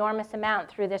learning an enormous amount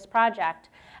through this project,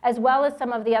 as well as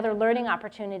some of the other learning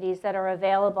opportunities that are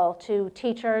available to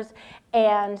teachers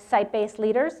and site-based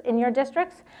leaders in your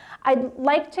districts. I'd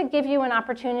like to give you an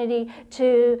opportunity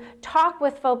to talk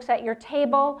with folks at your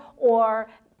table, or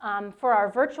for our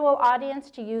virtual audience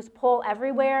to use Poll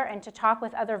Everywhere and to talk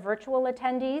with other virtual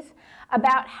attendees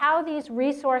about how these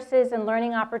resources and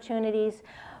learning opportunities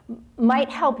might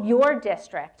help your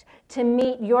district to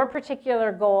meet your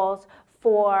particular goals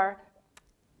for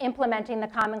implementing the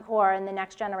Common Core and the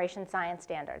next generation science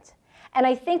standards. And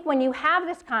I think when you have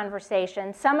this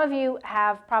conversation, some of you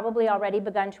have probably already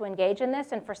begun to engage in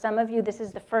this, and for some of you, this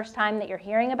is the first time that you're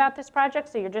hearing about this project,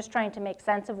 so you're just trying to make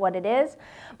sense of what it is.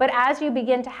 But as you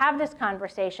begin to have this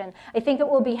conversation, I think it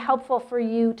will be helpful for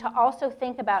you to also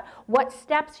think about what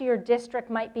steps your district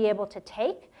might be able to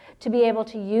take to be able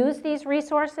to use these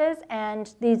resources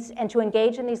and to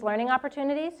engage in these learning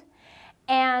opportunities,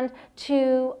 and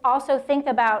to also think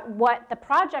about what the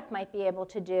project might be able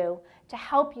to do to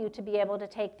help you to be able to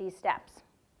take these steps.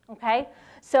 Okay?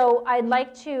 So I'd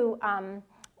like to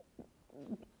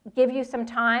give you some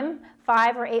time,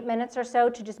 5 or 8 minutes or so,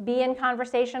 to just be in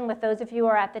conversation with those of you who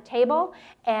are at the table,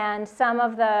 and some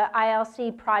of the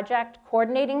ILC project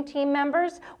coordinating team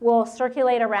members will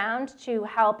circulate around to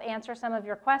help answer some of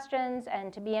your questions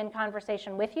and to be in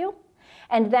conversation with you.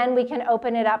 And then we can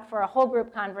open it up for a whole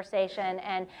group conversation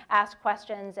and ask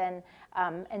questions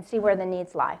and see where the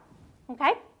needs lie.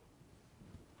 Okay?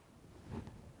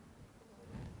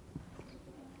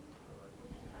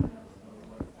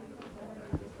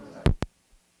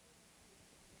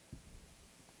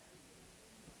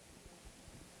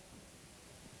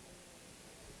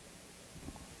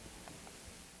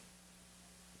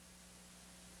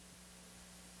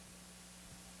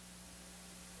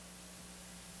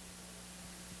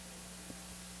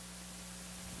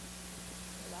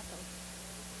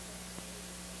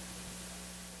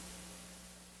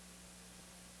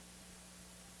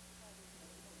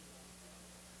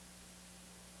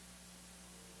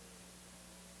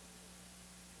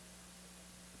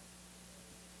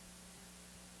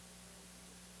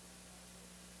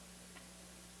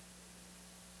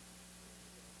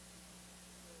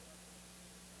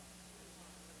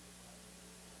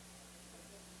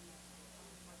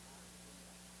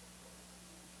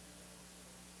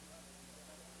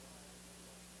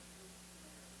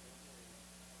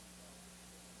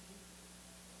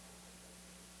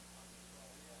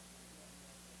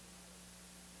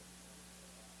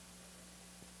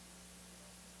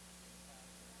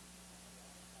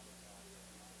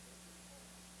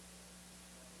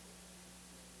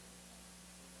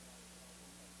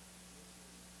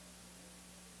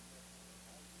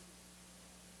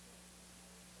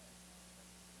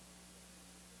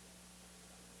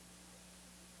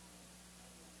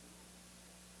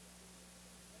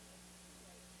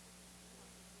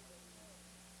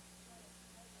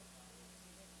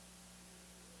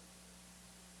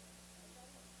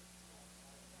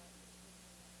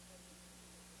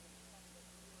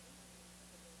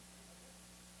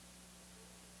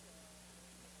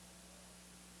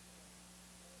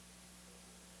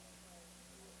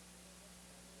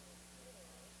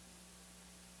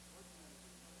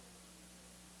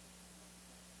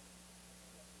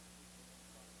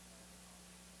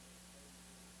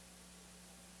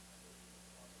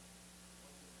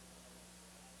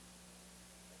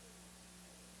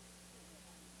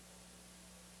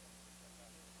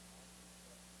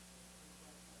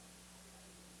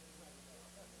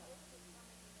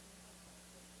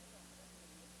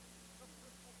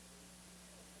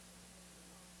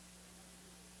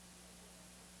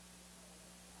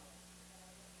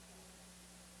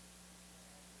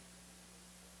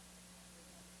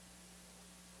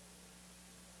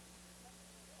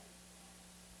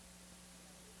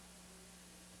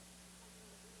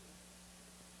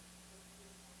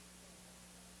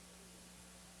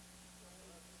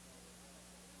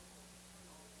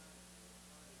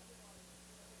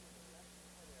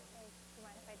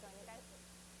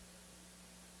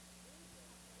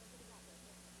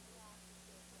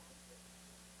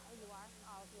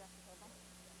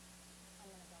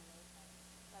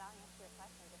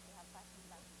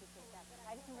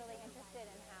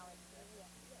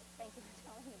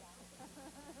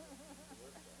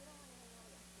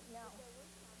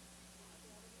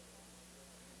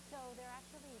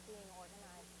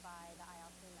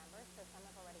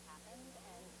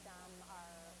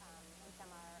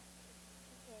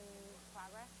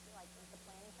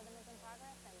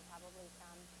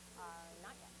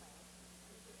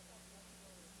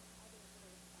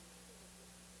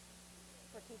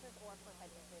 teachers or for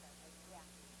administrators. Yeah,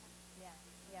 yeah,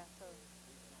 yeah. So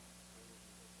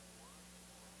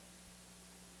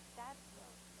that's,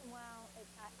 well,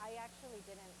 I actually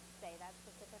didn't say that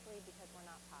specifically because we're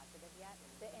not positive yet.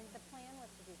 And the plan was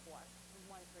to do one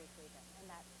for each region, and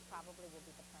that probably will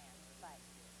be the plan. But,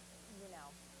 you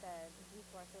know, the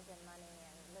resources and money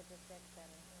and logistics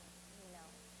and, you know,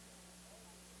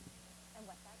 and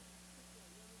what's that?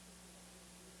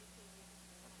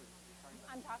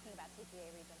 I'm talking about CPA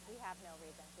regions. We have no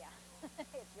regions, yeah.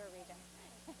 It's your region.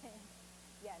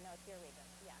 Yeah, no, it's your region,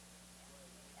 yeah.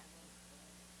 Yeah.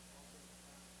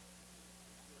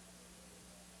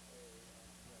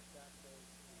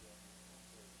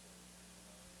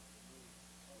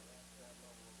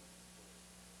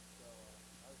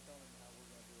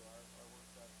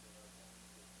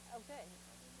 Oh, good.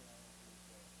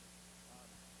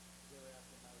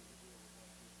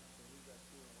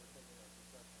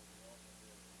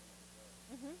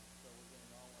 Mm-hmm.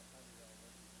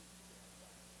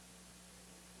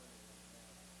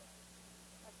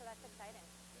 Oh, so that's exciting.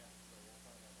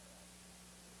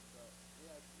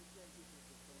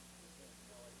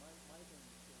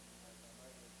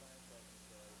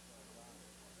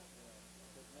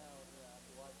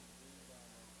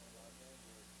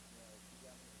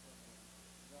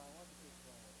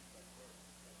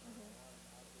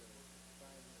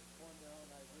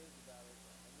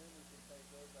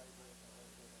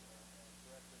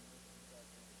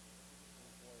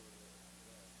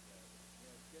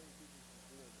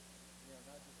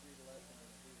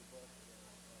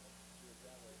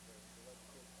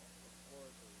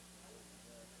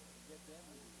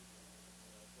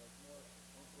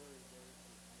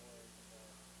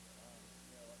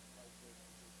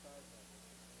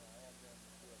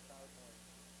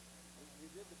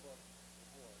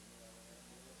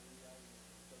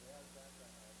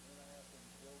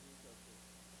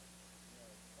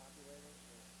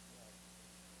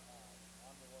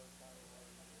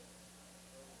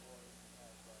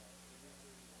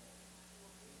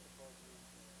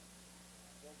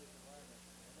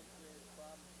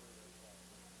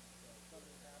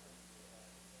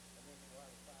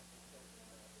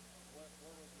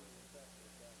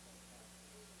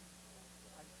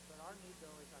 Our need,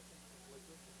 though, is, I think,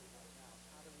 logistically right now.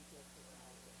 How do we get this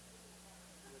out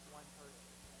with one person?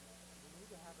 We need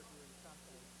to have her doing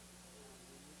something, and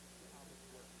we need to see how this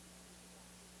works.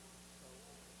 So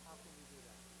how can we do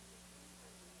that?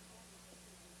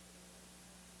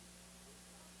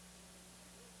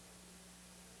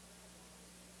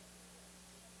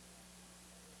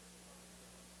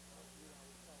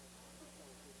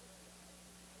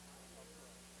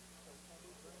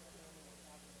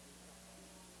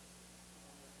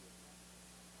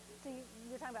 So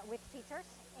you're talking about with teachers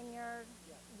in your,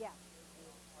 yeah.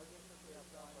 Our district, we have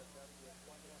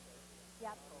one Monday.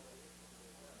 Yep.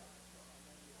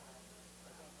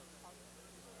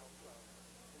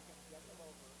 We can get them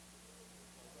over,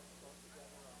 we get them both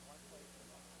together on one place,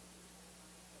 and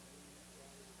we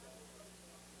rally together, our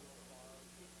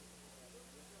teachers together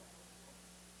with them.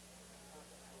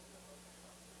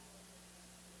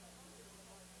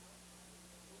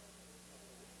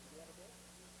 Do you have a date?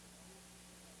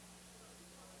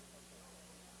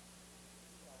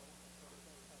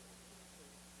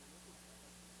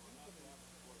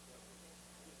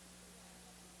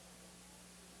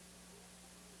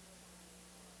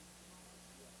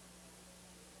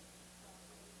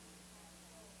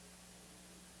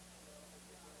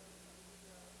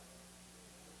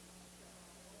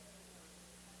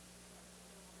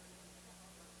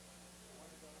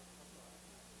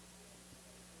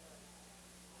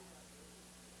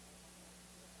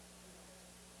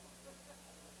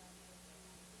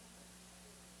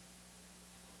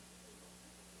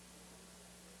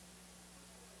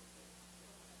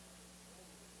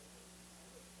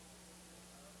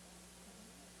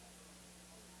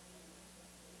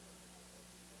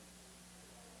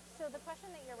 So the question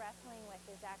that you're wrestling with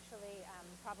is actually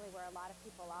probably where a lot of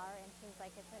people are, and seems like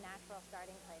it's a natural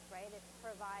starting place, right? It's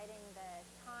providing the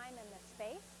time and the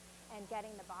space and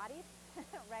getting the bodies,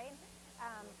 right?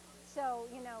 So,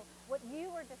 you know, what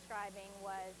you were describing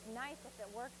was nice if it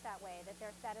works that way, that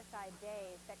they're set aside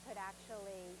days that could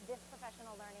actually, this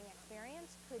professional learning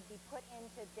experience could be put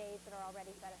into days that are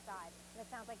already set aside. And it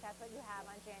sounds like that's what you have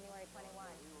on January 21.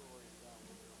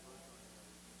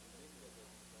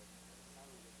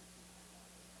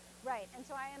 Right, and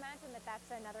so I imagine that that's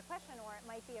another question, or it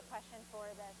might be a question for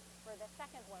the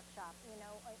second workshop. You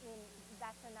know, I mean,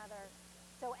 that's another.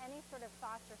 So any sort of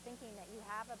thoughts or thinking that you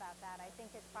have about that, I think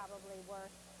is probably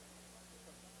worth.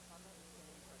 I'm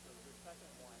understanding correctly. Your second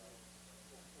one is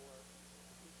for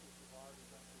the teachers who've already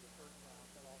done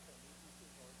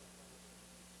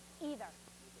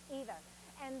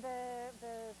And the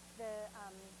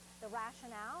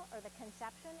rationale or the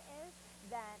conception is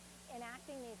that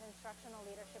enacting these instructional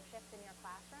leadership shifts in your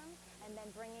classroom and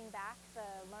then bringing back the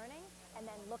learning and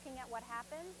then looking at what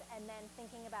happens and then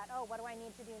thinking about, oh, what do I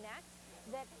need to do next?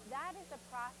 That is a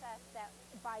process that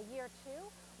by year 2,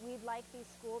 we'd like these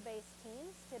school-based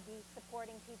teams to be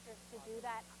supporting teachers to do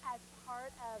that as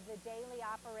part of the daily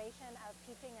operation of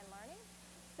teaching and learning.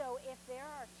 So if there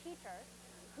are teachers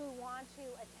who want to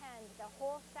attend the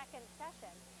whole second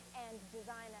session and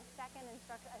design a second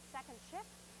shift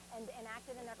and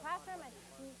enact it in their classroom, and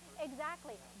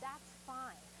exactly, that's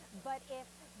fine. But if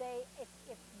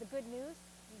the good news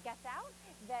gets out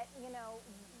that,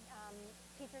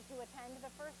 teachers who attend the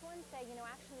first one say,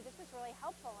 actually this was really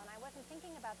helpful and I wasn't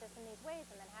thinking about this in these ways,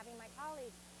 and then having my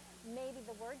colleagues, maybe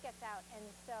the word gets out, and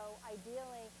so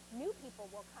ideally new people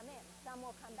will come in. Some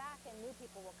will come back and new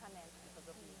people will come in. Because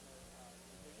of the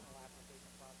additional application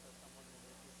process, someone will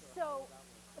make you feel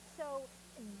So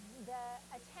the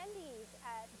attendees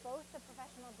at both the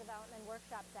professional development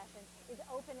workshop session is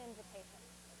open invitation.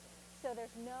 So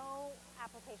there's no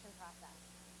application process.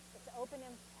 It's open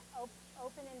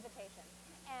invitation.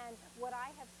 And what I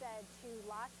have said to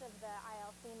lots of the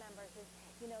ILC members is,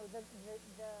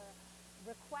 the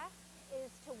request is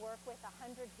to work with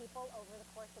 100 people over the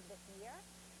course of this year,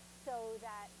 so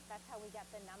that's how we get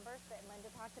the numbers that Linda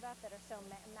talked about that are so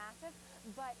massive.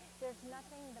 But there's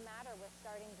nothing the matter with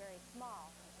starting very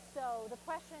small. So the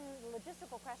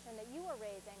logistical question that you were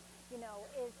raising,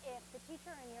 is if the teacher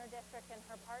in your district and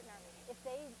her partner, if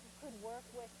they could work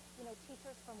with,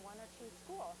 teachers from 1 or 2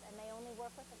 schools and they only work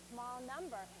with a small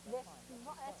number,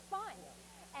 that's fine.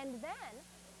 And then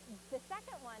the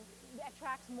second one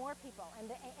attracts more people,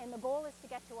 and the goal is to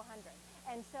get to 100.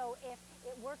 And so if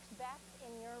it works best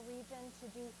in your region to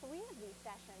do 3 of these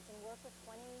sessions and work with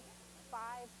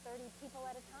 25, 30 people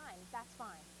at a time, that's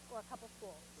fine, or a couple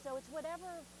schools. So it's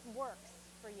whatever works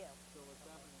for you. So what's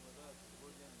happening with us is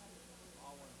we're getting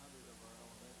all 100 of our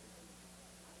elementary teachers.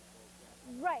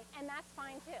 Right, and that's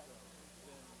fine too. Then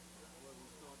will we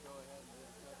still go ahead and do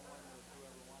the second one with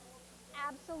whoever wants?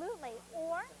 Absolutely.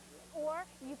 Or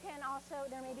you can also,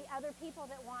 there may be other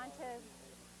people that want to,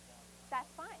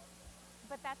 that's fine.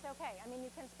 But that's okay. I mean,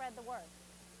 you can spread the word.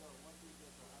 So once we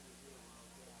get to 100 here, we're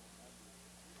okay on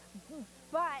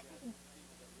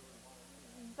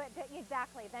 100. But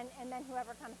exactly, and then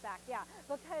whoever comes back, yeah.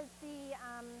 Because the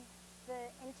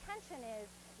intention is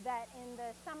that in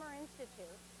the Summer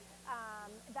Institute,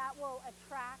 that will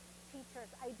attract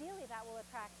teachers. Ideally, that will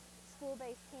attract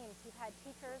school-based teams who've had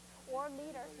teachers or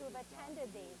leaders who have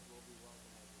attended these,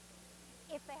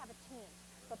 if they have a team.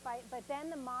 But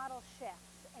then the model shifts.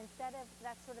 Instead of,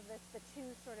 that's sort of the 2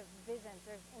 sort of visions.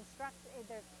 There's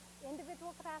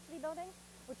individual capacity building,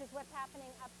 which is what's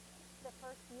happening up the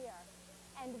first year.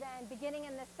 And then beginning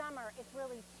in the summer, it's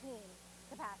really team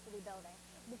capacity building.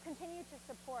 We continue to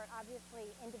support,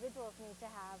 obviously, individuals need to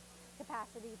have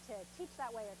capacity to teach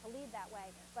that way or to lead that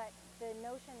way, but the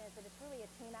notion is that it's really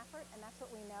a team effort, and that's what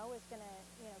we know is going to,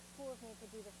 schools need to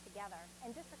do this together,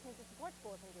 and districts need to support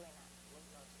schools in doing that.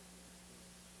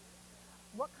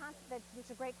 That's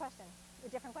a great question. A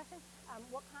different question?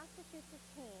 What constitutes a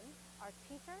team are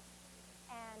teachers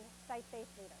and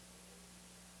site-based leaders.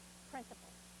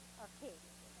 Principals are key.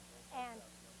 And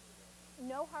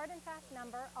no hard and fast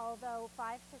number, although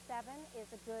 5 to 7 is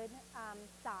a good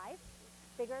size.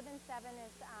 Bigger than 7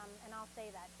 is, and I'll say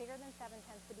that, bigger than 7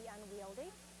 tends to be unwieldy.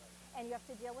 And you have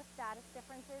to deal with status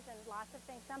differences and lots of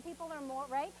things. Some people are more,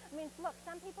 right? I mean, look,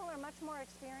 some people are much more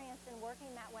experienced in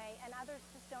working that way, and others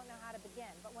just don't know how to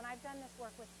begin. But when I've done this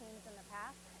work with teams in the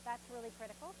past, that's really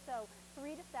critical. So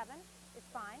 3 to 7 is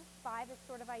fine. 5 is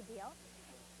sort of ideal.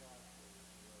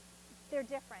 They're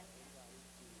different.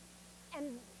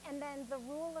 And then the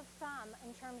rule of thumb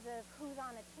in terms of who's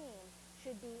on a team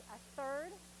should be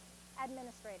 1/3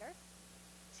 administrators,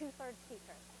 2/3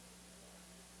 teachers.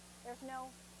 There's no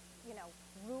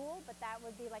rule, but that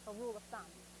would be like a rule of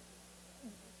thumb.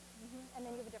 And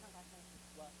then you have a different question.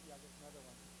 Well, yeah, there's another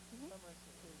one. Summer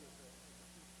Institute is a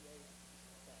PTA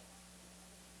thing.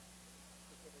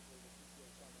 Specifically the PTA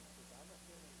Summer Institute. I'm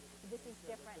assuming this is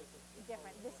different.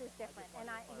 This is different. And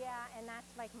and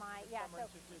that's like my, Summer so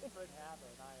Institute could have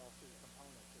an ILC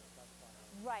component to it. That's why.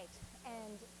 Right.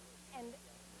 And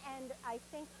I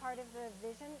think part of the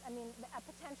vision, a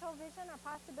potential vision or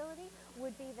possibility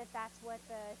would be that that's what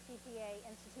the CPA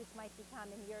institutes might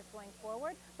become in years going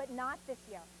forward, but not this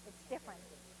year. It's different.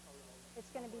 It's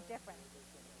going to be different.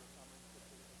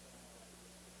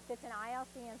 It's an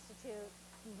ILC institute,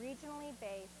 regionally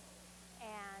based,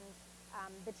 and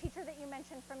the teacher that you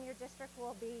mentioned from your district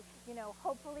will be,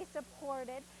 hopefully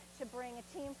supported to bring a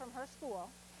team from her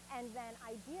school, and then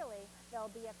ideally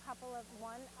there'll be a couple of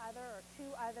one other or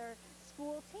two other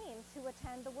school teams who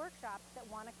attend the workshops that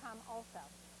want to come also,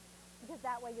 because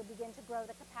that way you'll begin to grow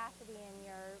the capacity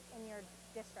in your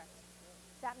district.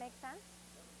 Does that make sense?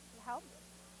 Help?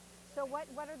 So what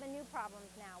are the new problems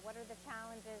now? What are the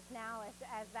challenges now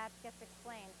as that gets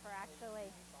explained for actually?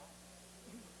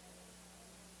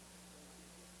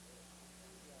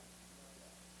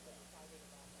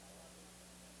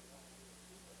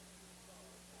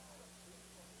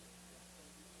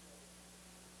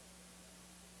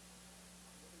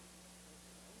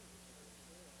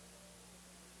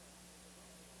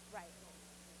 Right.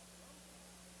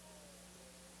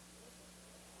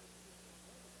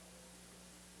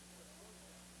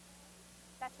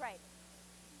 That's right.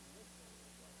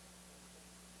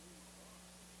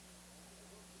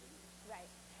 Right.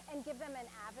 And give them an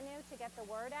avenue to get the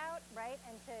word out, right?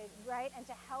 And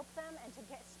to help them and to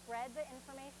spread the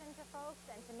information to folks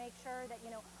and to make sure that,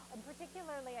 and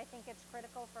particularly I think it's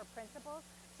critical for principals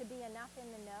to be enough in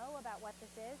the know about what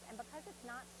this is. And because it's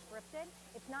not scripted,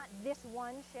 it's not this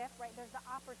one shift, right? There's the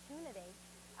opportunity,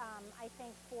 I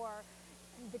think, for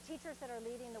the teachers that are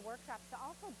leading the workshops to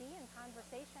also be in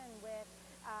conversation with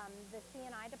the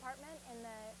C&I department in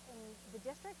the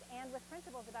district and with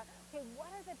principals about, okay, what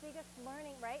are the biggest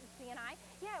learning, right, C&I?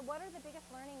 Yeah, what are the biggest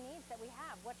learning needs that we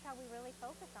have? What shall we really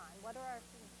focus on? What are our...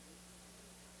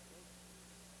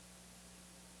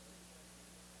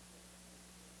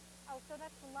 Oh, so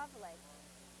that's lovely.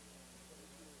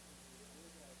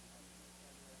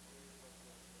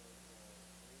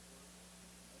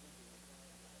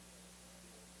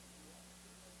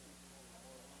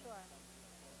 Sure.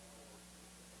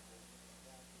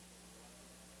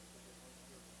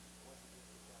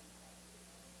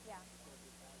 Yeah.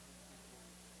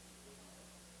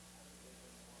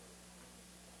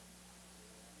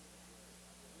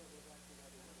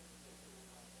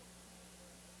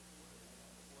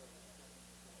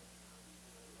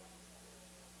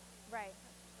 Right,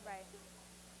 right.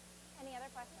 Any other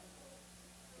questions?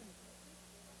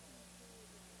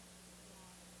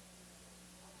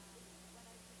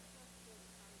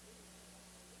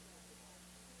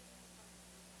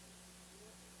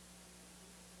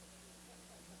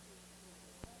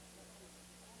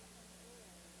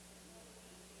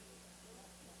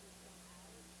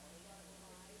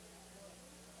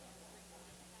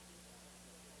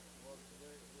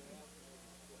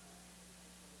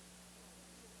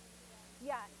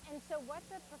 Yeah, and so what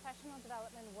the professional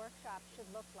development workshop should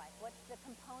look like, what the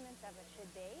components of it should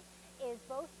be, is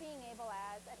both being able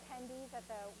as attendees at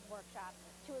the workshop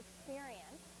to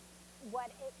experience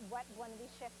what one of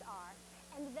these shifts are,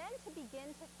 and then to begin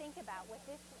to think about with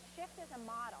this shift as a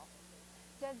model,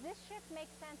 does this shift make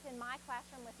sense in my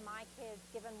classroom with my kids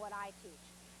given what I teach?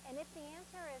 And if the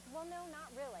answer is, well, no,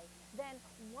 not really, then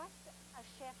what's a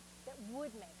shift that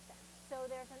would make sense? So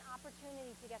there's an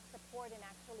opportunity to get support in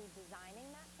actually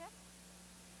designing that shift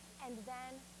and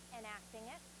then enacting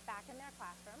it back in their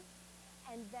classroom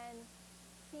and then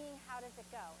seeing how does it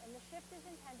go. And the shift is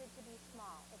intended to be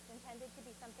small. It's intended to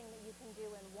be something that you can do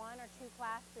in 1 or 2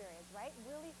 class periods, right?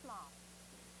 Really small.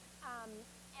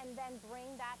 And then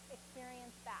bring that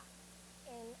experience back.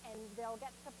 And they'll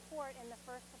get support in the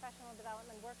first professional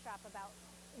development workshop about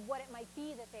what it might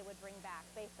be that they would bring back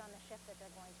based on the shift that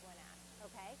they're going to enact,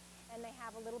 okay? And they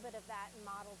have a little bit of that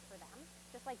modeled for them,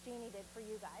 just like Jeannie did for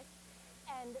you guys.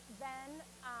 And then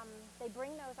they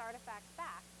bring those artifacts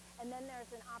back, and then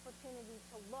there's an opportunity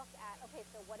to look at, okay,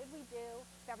 so what did we do?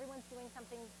 If everyone's doing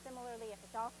something similarly, if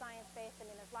it's all science-based, I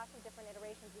mean, there's lots of different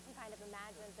iterations. You can kind of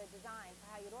imagine the design for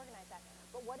how you'd organize that.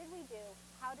 But what did we do?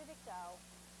 How did it go?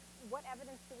 What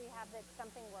evidence do we have that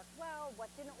something worked well? What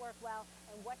didn't work well?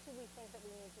 And what do we think that we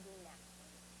need to do next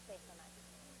based on that?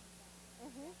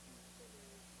 Mm-hmm.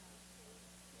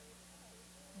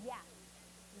 Yes,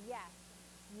 yes,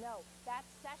 no. That's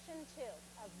session 2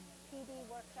 of PD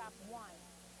Workshop 1.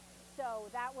 So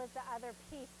that was the other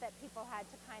piece that people had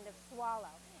to kind of swallow,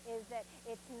 is that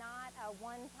it's not a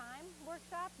one-time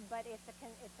workshop, but it's a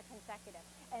consecutive.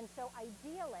 And so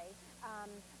ideally,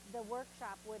 the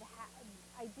workshop would have,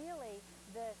 ideally,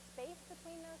 the space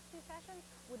between those 2 sessions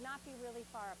would not be really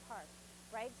far apart,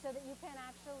 right? So that you can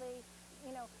actually,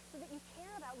 so that you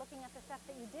care about looking at the stuff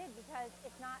that you did, because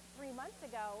it's not 3 months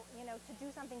ago, to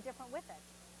do something different with it.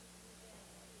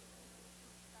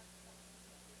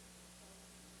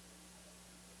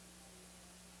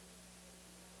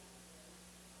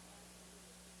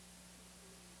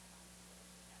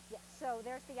 Yes, so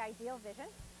there's the ideal vision.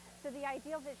 So the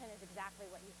ideal vision is exactly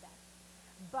what you said.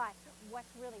 But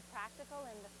what's really practical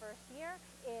in the first year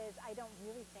is I don't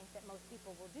really think that most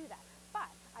people will do that. But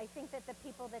I think that the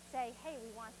people that say, hey, we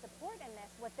want support in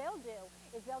this, what they'll do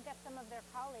is they'll get some of their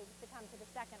colleagues to come to the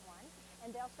second one,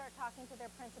 and they'll start talking to their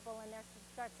principal, and they'll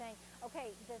start saying,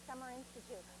 okay, the Summer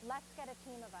Institute, let's get a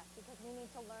team of us because we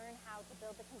need to learn how to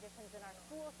build the conditions in our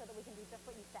school so that we can do just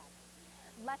what you said.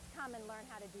 Let's come and learn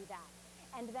how to do that.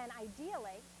 And then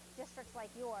ideally, districts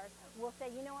like yours will say,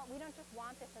 you know what, we don't just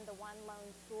want this in the one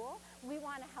lone school. We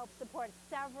want to help support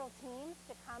several teams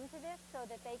to come to this so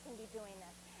that they can be doing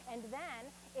this. And then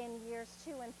in years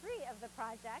 2 and 3 of the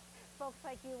project, folks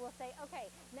like you will say, okay,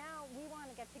 now we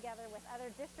want to get together with other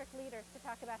district leaders to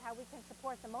talk about how we can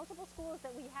support the multiple schools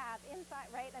that we have inside,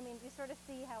 right? I mean, you sort of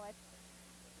see how it's,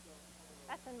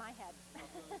 that's in my head.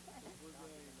 We're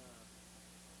getting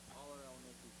all our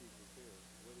elementary teachers here.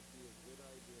 Would it be a good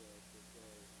idea to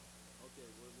say, okay,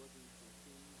 we're looking for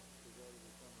teams to go to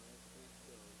the Summer Institute,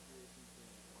 so see if you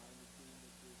can find a team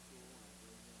at your school and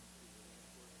bring them to the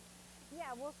next one?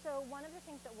 Yeah, well, so one of the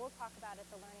things that we'll talk about at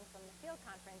the Learning from the Field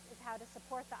conference is how to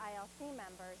support the ILC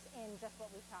members in just what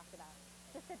we've talked about.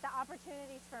 Just that the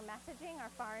opportunities for messaging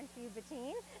are far and few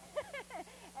between,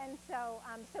 and so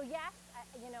so yes,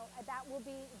 you know, that will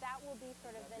be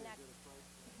sort of the next.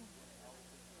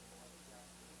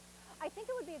 I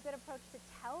think it would be a good approach to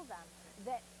tell them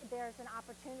that there's an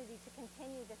opportunity to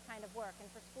continue this kind of work, and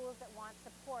for schools that want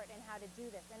support in how to do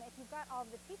this. And if you've got all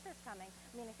of the teachers coming,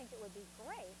 I mean, I think it would be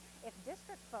great if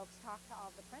district folks talked to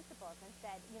all of the principals and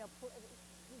said, you know,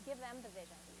 give them the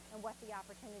vision and what the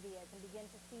opportunity is, and begin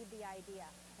to seed the idea.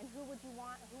 And who would you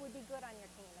want? Who would be good on your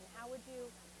team? And how would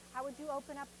you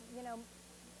open up? You know.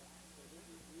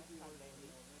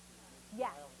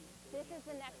 Yes. This is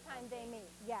the next time they meet.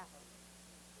 Yes.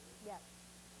 Yes.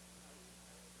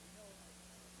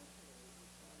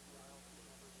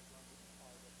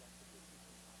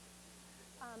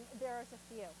 There's a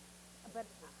few, but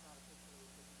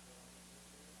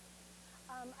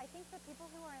I think the people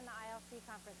who were in the ILC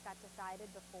conference got decided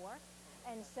before,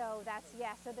 and so that's,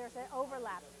 yeah, so there's an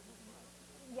overlap.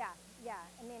 Yeah, yeah,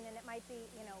 I mean, and it might be,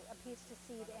 you know, a piece to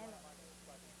seed in.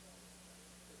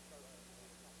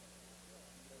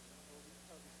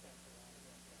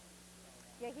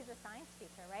 Yeah, he's a science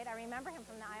teacher, right? I remember him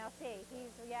from the ILC.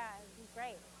 He's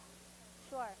great.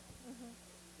 Sure.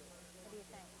 What do you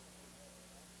think?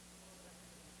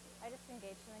 I just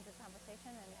engaged in a good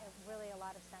conversation, and really a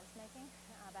lot of sense making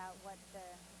about what the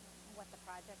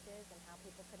project is and how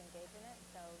people could engage in it.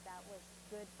 So that was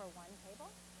good for one table.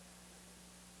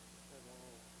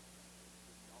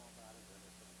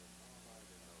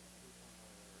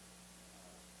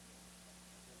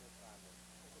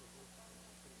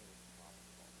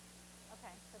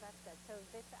 Okay, so that's good. So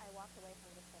this, I walked away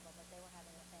from this table, but they were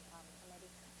having the same problem. So maybe,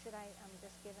 should I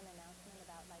just give an announcement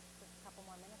about like just a couple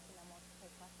more minutes and then we'll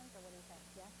take questions, or what do you think?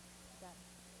 Yeah? Good.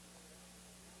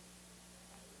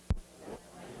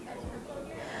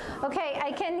 Okay,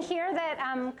 I can hear that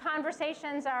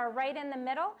conversations are right in the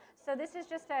middle. So this is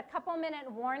just a couple-minute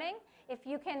warning. If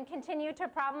you can continue to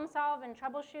problem solve and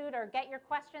troubleshoot or get your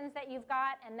questions that you've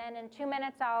got, and then in 2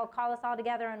 minutes I'll call us all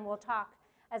together and we'll talk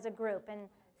as a group. And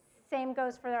same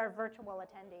goes for our virtual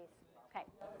attendees. Okay.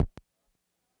 So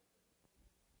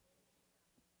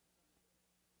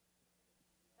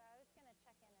I was going to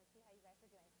check in and see how you guys are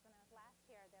doing. Because when I was last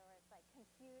here, there was like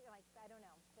confusion, like, I don't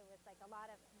know, there was like a lot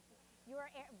of, you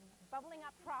were bubbling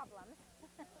up problems.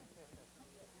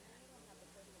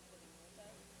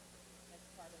 As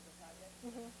part of the project,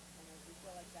 and we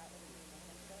feel like that would be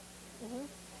essential. And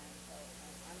so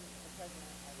I'm the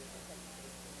president of the technical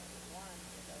one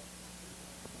for the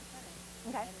clinic.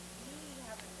 Okay. And we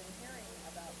haven't been hearing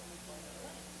about the new clinic.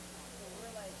 So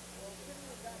we're like, well, shouldn't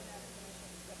we have gotten that information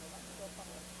several months ago from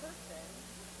the person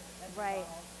that's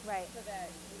involved, right. so that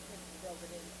we could build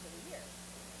it into the year.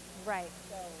 Right.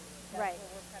 So that's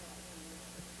where we're kind of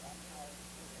confused on how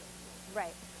we do it.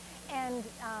 Right. And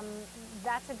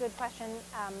that's a good question.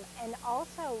 And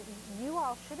also, you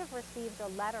all should have received a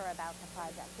letter about the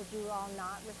project. Did you all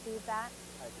not receive that?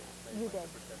 I did. You did.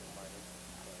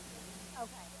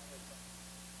 Okay.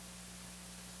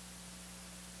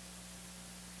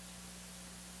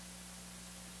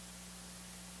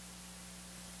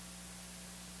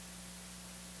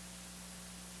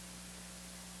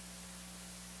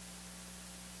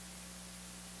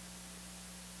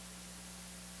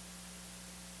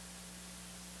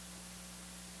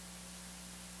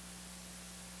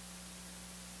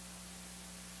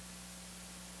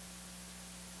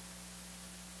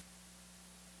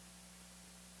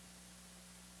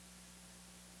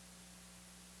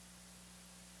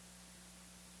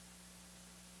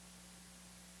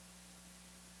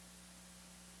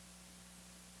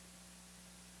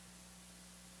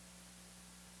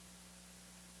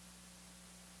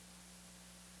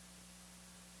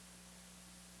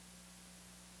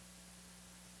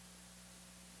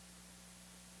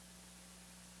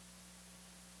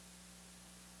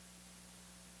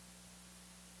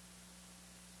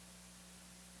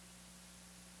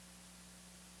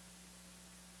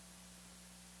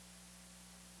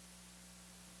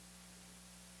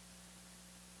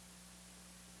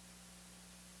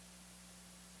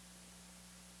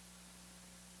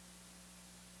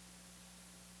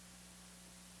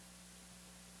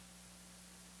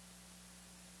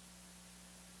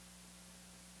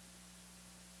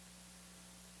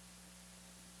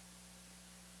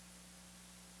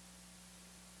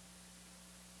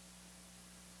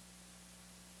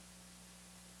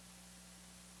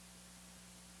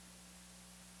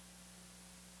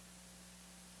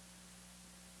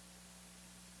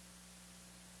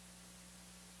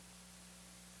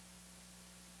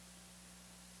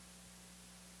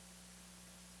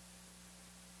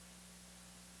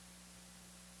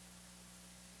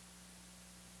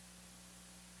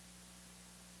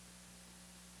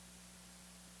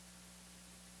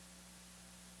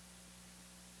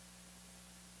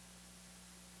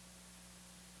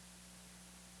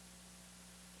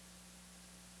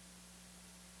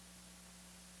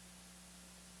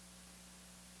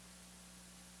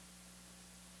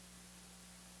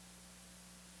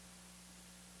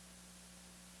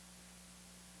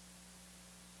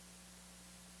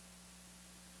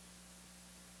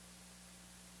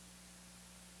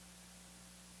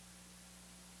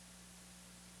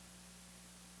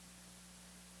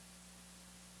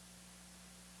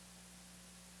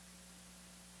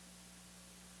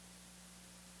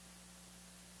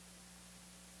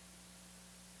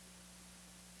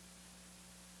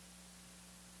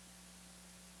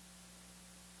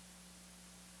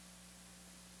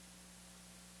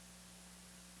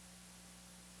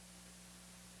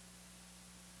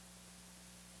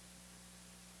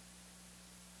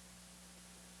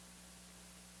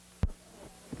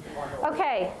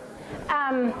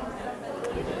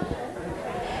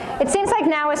 It seems like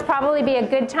now is probably be a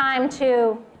good time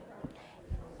to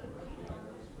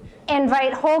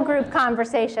invite whole group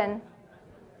conversation.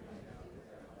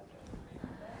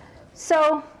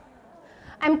 So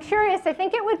I'm curious, I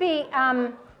think it would be,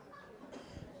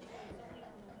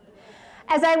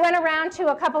 as I went around to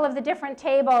a couple of the different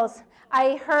tables,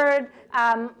 I heard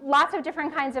lots of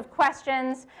different kinds of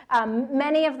questions.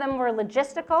 Many of them were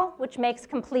logistical, which makes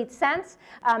complete sense.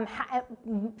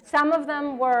 Some of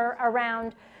them were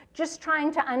around just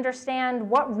trying to understand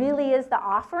what really is the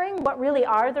offering, what really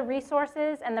are the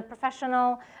resources and the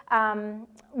professional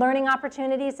learning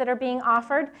opportunities that are being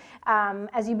offered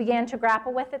as you began to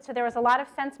grapple with it. So there was a lot of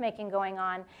sense making going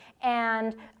on.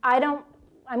 And I'm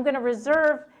going to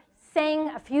reserve saying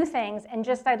a few things, and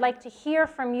just I'd like to hear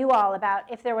from you all about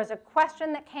if there was a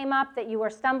question that came up that you were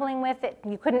stumbling with that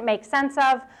you couldn't make sense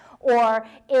of, or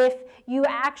if you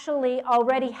actually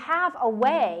already have a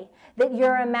way that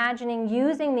you're imagining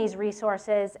using these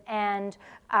resources and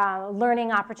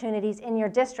learning opportunities in your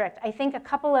district. I think a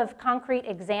couple of concrete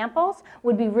examples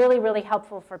would be really, really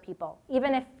helpful for people,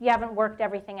 even if you haven't worked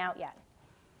everything out yet.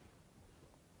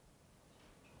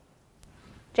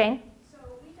 Jane? So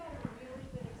we got a really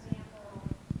good example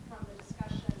from the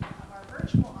discussion of our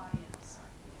virtual audience.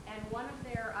 And one of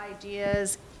their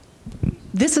ideas,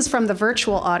 this is from the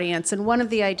virtual audience, and one of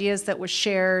the ideas that was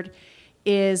shared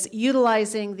is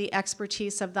utilizing the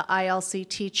expertise of the ILC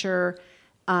teacher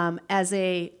as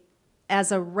a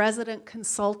resident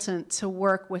consultant to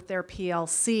work with their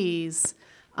PLCs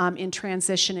in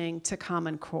transitioning to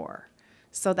Common Core.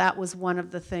 So that was one of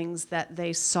the things that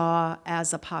they saw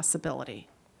as a possibility.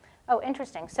 Oh,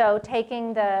 interesting. So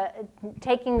taking the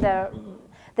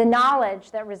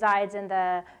knowledge that resides in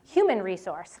the human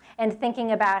resource and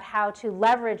thinking about how to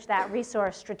leverage that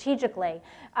resource strategically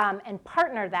and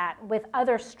partner that with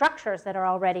other structures that are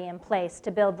already in place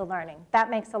to build the learning. That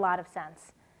makes a lot of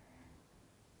sense.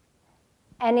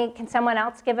 Can someone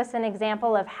else give us an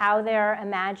example of how they're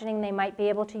imagining they might be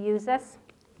able to use this?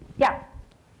 Yeah.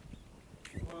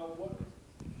 Well, what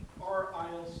our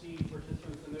ILC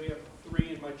participants, and we have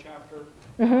 3 in my chapter,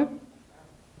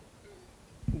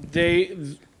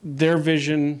 their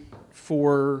vision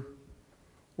for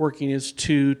working is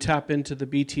to tap into the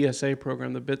BTSA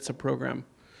program, the BITSA program,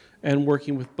 and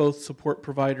working with both support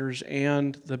providers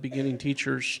and the beginning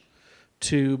teachers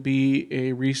to be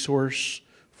a resource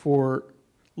for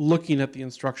looking at the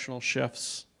instructional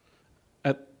shifts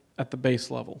at the base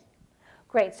level.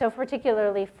 Great. So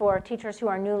particularly for teachers who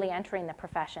are newly entering the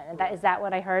profession. Is that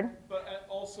what I heard? But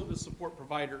also the support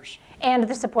providers. And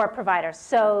the support providers.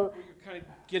 So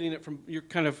you're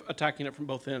kind of attacking it from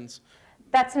both ends.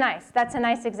 That's nice. That's a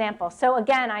nice example. So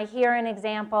again, I hear an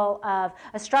example of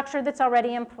a structure that's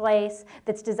already in place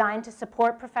that's designed to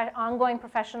support ongoing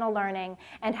professional learning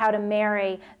and how to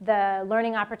marry the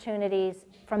learning opportunities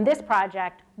from this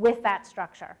project with that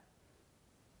structure.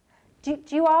 Do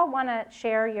you all want to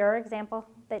share your example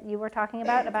that you were talking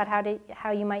about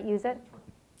how you might use it?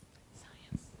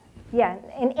 Science. Yeah,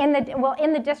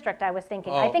 in the district I was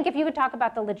thinking. I think if you could talk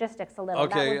about the logistics a little.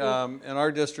 Okay, in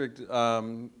our district,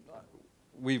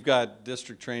 we've got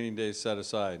district training days set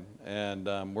aside,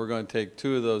 and we're going to take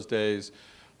 2 of those days.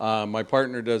 My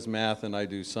partner does math and I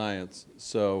do science,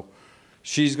 so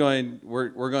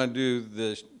we're going to do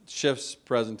the shifts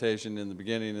presentation in the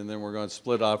beginning, and then we're going to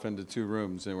split off into 2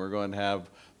 rooms, and we're going to have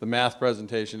the math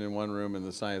presentation in one room and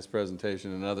the science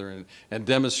presentation in another, and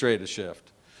demonstrate a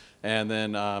shift, and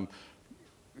then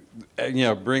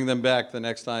bring them back the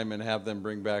next time and have them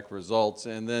bring back results.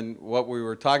 And then what we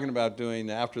were talking about doing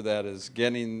after that is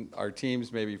getting our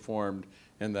teams maybe formed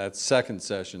in that second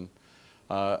session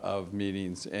of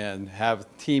meetings, and have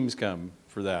teams come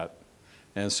for that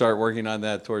and start working on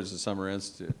that towards the Summer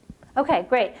Institute. Okay,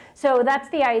 great. So that's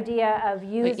the idea of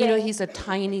using... You know, he's a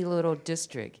tiny little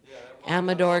district,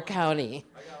 Amador County.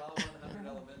 I got 1,100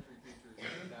 elementary teachers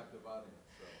in a captive audience.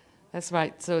 So. That's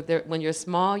right. So when you're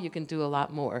small, you can do a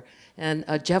lot more. And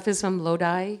Jeff is from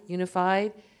Lodi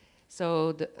Unified.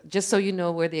 So just so you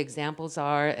know where the examples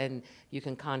are, and you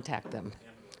can contact them.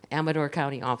 Amador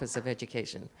County Office of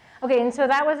Education. Okay, and so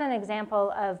that was an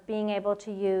example of being able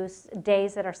to use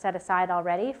days that are set aside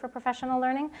already for professional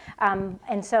learning.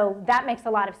 And so that makes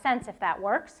a lot of sense if that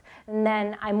works. And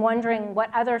then I'm wondering what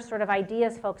other sort of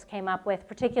ideas folks came up with,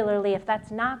 particularly if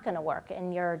that's not going to work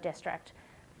in your district.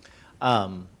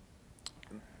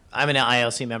 I'm an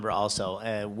ILC member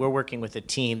also. We're working with a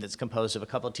team that's composed of a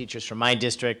couple of teachers from my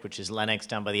district, which is Lenox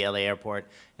down by the LA airport,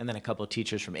 and then a couple of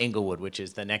teachers from Inglewood, which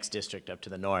is the next district up to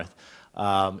the north.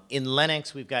 In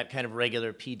Lenox, we've got kind of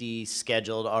regular PD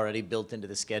scheduled, already built into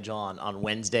the schedule on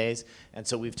Wednesdays, and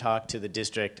so we've talked to the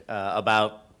district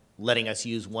about letting us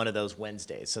use one of those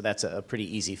Wednesdays, so that's a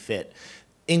pretty easy fit.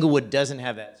 Inglewood doesn't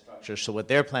have that structure, so what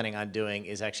they're planning on doing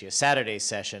is actually a Saturday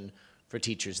session for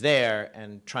teachers there,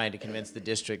 and trying to convince the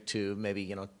district to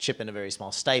maybe, chip in a very small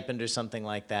stipend or something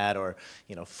like that, or,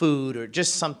 food, or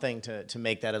just something to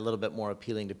make that a little bit more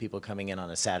appealing to people coming in on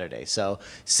a Saturday. So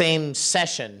same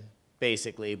session,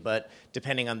 basically, but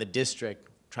depending on the district,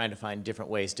 trying to find different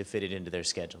ways to fit it into their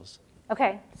schedules.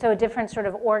 Okay, so a different sort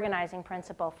of organizing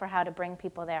principle for how to bring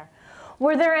people there.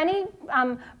 Were there any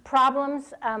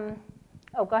problems?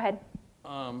 Oh, go ahead.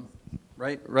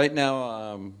 Right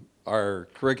now, our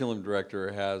curriculum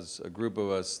director has a group of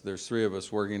us, there's 3 of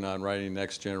us working on writing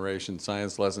next generation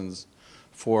science lessons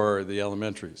for the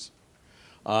elementaries.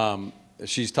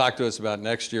 She's talked to us about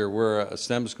next year. We're a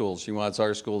STEM school. She wants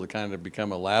our school to kind of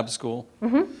become a lab school.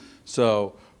 Mm-hmm.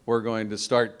 So we're going to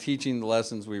start teaching the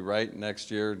lessons we write next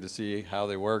year to see how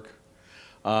they work.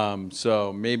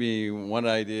 So maybe one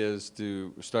idea is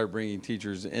to start bringing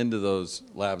teachers into those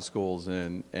lab schools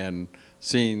and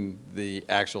seeing the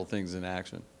actual things in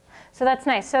action. So that's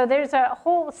nice. So there's a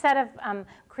whole set of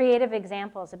creative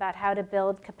examples about how to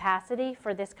build capacity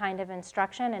for this kind of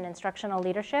instruction and instructional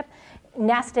leadership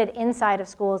nested inside of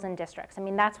schools and districts. I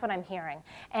mean, that's what I'm hearing.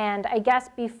 And I guess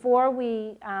before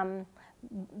we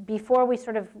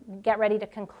sort of get ready to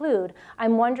conclude,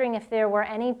 I'm wondering if there were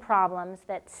any problems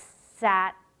that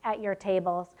sat at your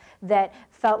tables that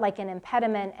felt like an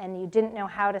impediment and you didn't know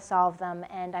how to solve them.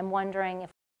 And I'm wondering if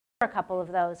a couple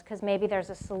of those, because maybe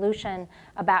there's a solution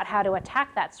about how to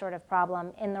attack that sort of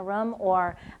problem in the room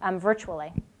or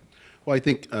virtually. Well, I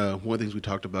think one of the things we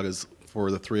talked about is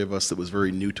for the 3 of us that was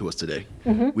very new to us today.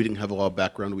 Mm-hmm. We didn't have a lot of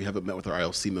background. We haven't met with our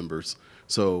ILC members.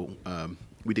 So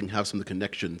we didn't have some of the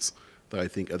connections that I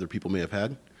think other people may have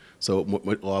had. So a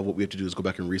lot of what we have to do is go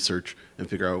back and research and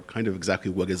figure out kind of exactly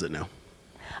what is it now.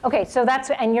 Okay, so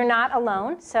and you're not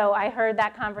alone. So I heard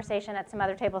that conversation at some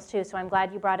other tables too, so I'm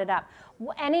glad you brought it up.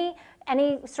 Any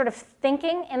sort of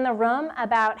thinking in the room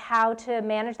about how to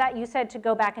manage that? You said to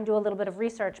go back and do a little bit of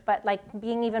research, but like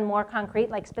being even more concrete,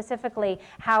 like specifically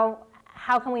how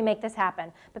can we make this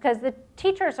happen? Because the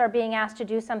teachers are being asked to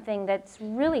do something that's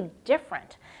really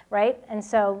different, right? And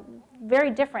so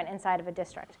very different inside of a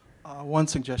district. One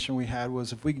suggestion we had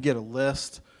was if we could get a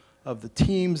list of the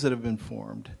teams that have been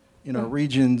formed in our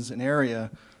regions and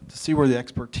area to see where the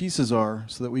expertises are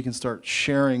so that we can start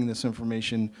sharing this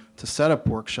information to set up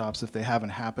workshops if they haven't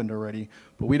happened already.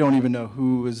 But we don't even know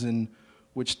who is in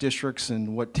which districts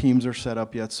and what teams are set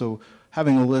up yet. So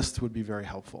having a list would be very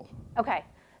helpful. Okay,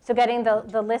 so getting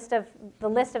the list of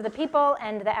the people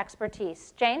and the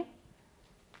expertise. Jane?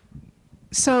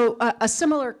 So a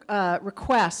similar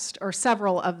request, or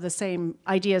several of the same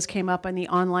ideas came up in the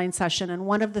online session, and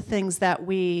one of the things that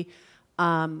we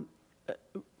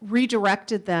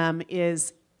redirected them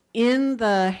is in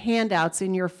the handouts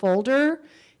in your folder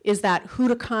is that who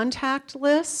to contact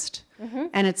list,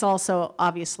 and it's also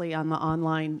obviously on the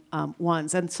online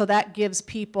ones. And so that gives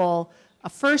people a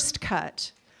first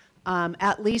cut,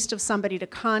 at least of somebody to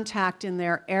contact in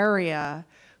their area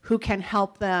who can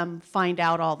help them find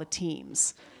out all the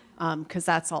teams, because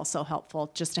that's also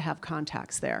helpful just to have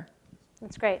contacts there.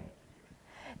 That's great.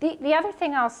 The other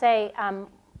thing I'll say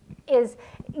is,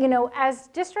 as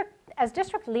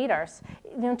district leaders,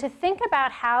 to think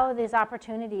about how these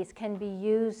opportunities can be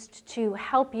used to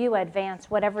help you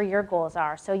advance whatever your goals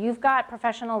are. So you've got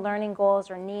professional learning goals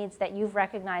or needs that you've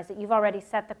recognized that you've already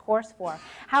set the course for.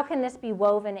 How can this be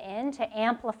woven in to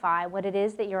amplify what it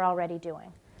is that you're already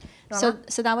doing? So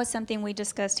that was something we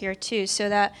discussed here too. So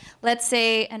that, let's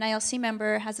say an ILC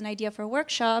member has an idea for a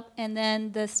workshop, and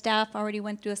then the staff already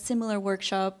went through a similar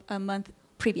workshop a month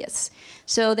previous.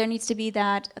 So there needs to be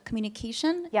that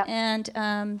communication and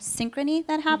synchrony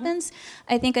that happens.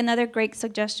 I think another great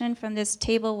suggestion from this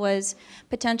table was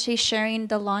potentially sharing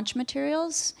the launch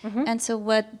materials, and so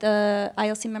what the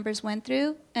ILC members went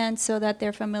through, and so that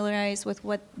they're familiarized with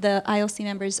what the ILC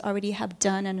members already have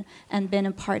done and been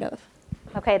a part of.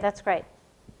 Okay, that's great.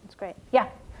 That's great. Yeah.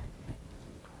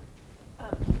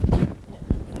 Oh,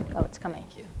 it's coming.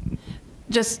 Thank you.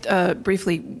 Just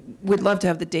briefly, we'd love to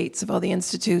have the dates of all the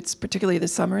institutes, particularly the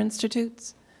summer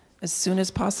institutes, as soon as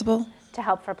possible. To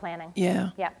help for planning.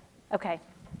 Yeah. Yeah. Okay.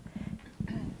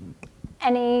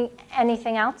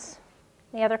 Anything else?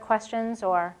 Any other questions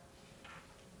or?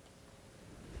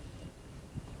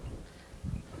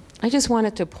 I just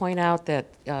wanted to point out that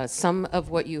some of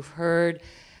what you've heard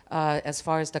as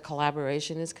far as the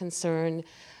collaboration is concerned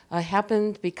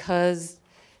happened because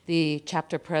the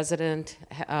chapter president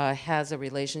has a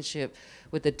relationship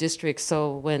with the district.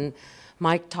 So when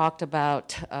Mike talked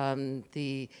about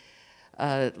the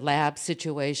lab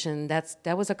situation,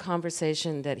 that was a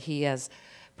conversation that he, as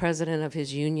president of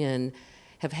his union,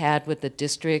 have had with the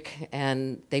district,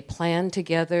 and they planned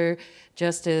together,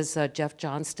 just as Jeff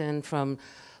Johnston from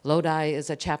Lodi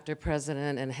is a chapter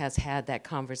president and has had that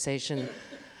conversation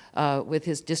with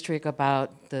his district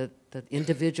about the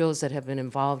individuals that have been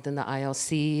involved in the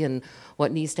ILC and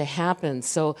what needs to happen.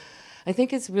 So I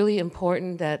think it's really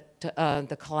important that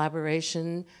the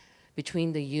collaboration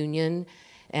between the union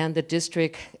and the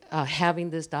district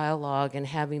having this dialogue and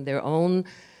having their own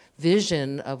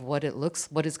vision of what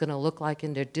it's going to look like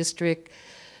in their district,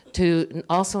 to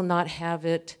also not have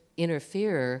it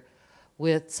interfere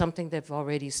with something they've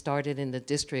already started in the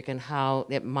district and how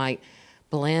it might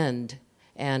blend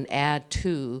and add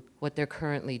to what they're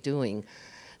currently doing.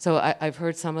 So I've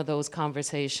heard some of those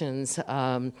conversations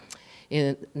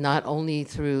not only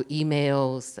through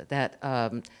emails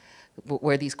that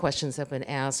where these questions have been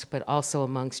asked, but also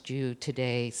amongst you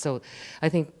today. So I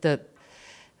think that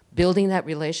building that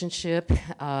relationship,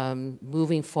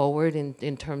 moving forward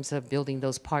in terms of building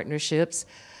those partnerships,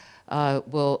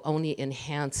 will only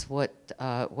enhance what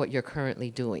you're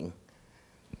currently doing.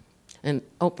 And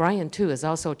Brian too is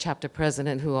also chapter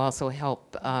president, who also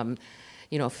helped,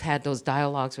 had those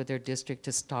dialogues with their district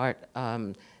to start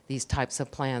these types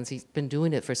of plans. He's been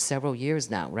doing it for several years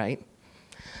now, right?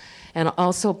 And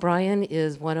also Brian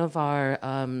is one of our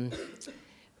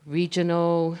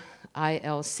regional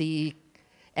ILC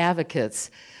advocates.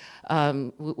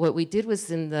 What we did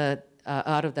was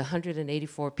out of the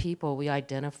 184 people, we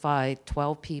identified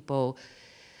 12 people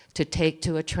to take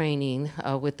to a training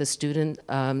with the Student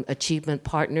Achievement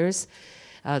Partners.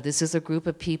 This is a group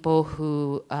of people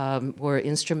who were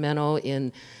instrumental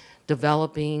in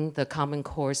developing the Common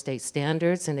Core state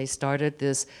standards, and they started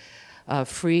this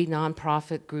free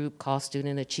nonprofit group called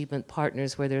Student Achievement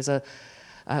Partners, where there's a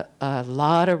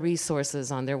lot of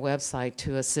resources on their website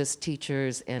to assist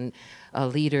teachers and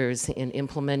leaders in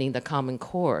implementing the Common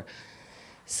Core.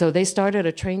 So they started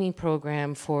a training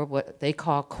program for what they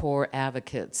call core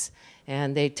advocates,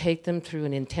 and they take them through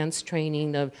an intense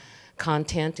training of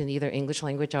content in either English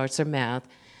language arts or math,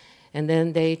 and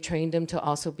then they train them to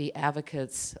also be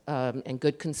advocates and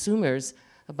good consumers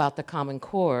about the Common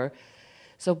Core.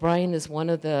 So Brian is one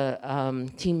of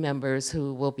the team members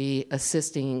who will be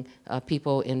assisting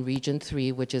people in Region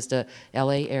 3, which is the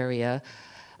LA area,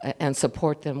 and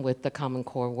support them with the Common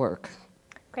Core work.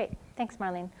 Great, thanks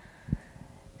Marlene.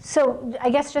 So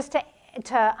I guess just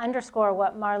to underscore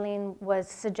what Marlene was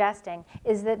suggesting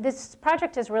is that this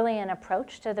project is really an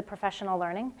approach to the professional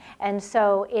learning, and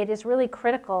so it is really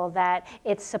critical that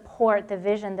it support the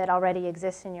vision that already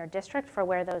exists in your district for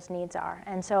where those needs are.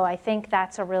 And so I think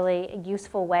that's a really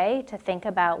useful way to think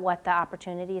about what the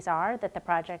opportunities are that the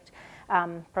project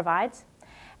provides,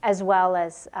 as well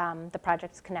as the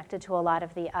project's connected to a lot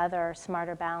of the other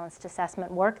smarter balanced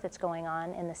assessment work that's going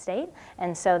on in the state.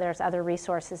 And so there's other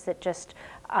resources that just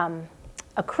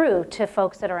accrue to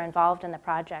folks that are involved in the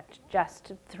project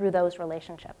just through those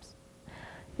relationships.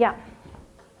 Yeah?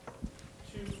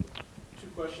 Two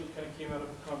questions kind of came out of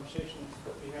a conversation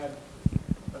that we had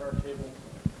at our table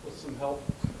with some help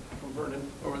from Vernon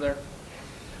over there.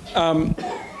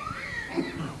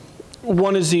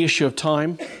 One is the issue of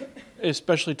time,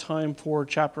 especially time for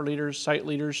chapter leaders, site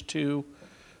leaders to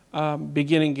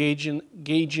begin engaging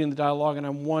the dialogue. And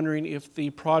I'm wondering if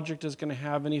the project is going to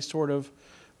have any sort of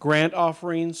grant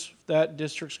offerings that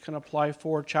districts can apply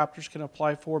for, chapters can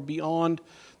apply for beyond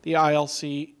the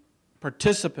ILC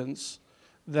participants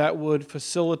that would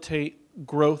facilitate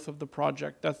growth of the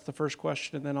project. That's the first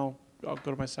question, and then I'll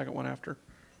go to my second one after.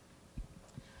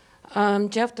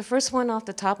 Jeff, the first one off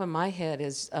the top of my head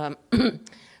is a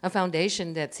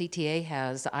foundation that CTA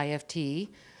has, IFT.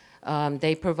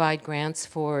 They provide grants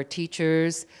for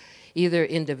teachers, either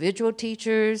individual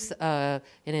teachers, an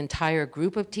entire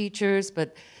group of teachers,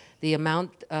 but the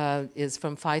amount is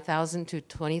from $5,000 to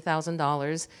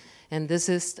 $20,000. And this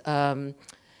is,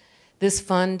 this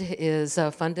fund is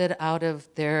funded out of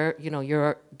their,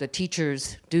 the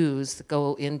teachers' dues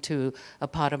go into a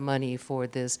pot of money for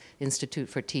this Institute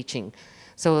for Teaching.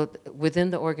 So within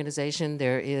the organization,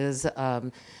 there is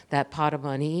that pot of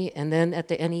money. And then at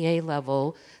the NEA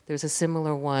level, there's a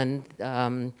similar one.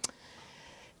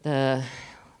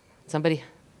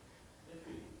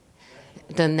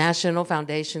 The National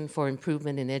Foundation for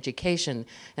Improvement in Education,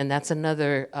 and that's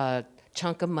another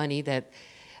chunk of money that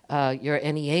your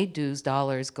NEA dues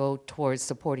dollars go towards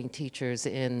supporting teachers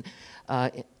in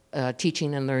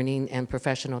teaching and learning and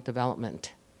professional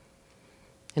development.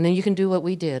 And then you can do what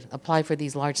we did, apply for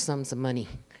these large sums of money.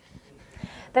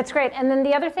 That's great. And then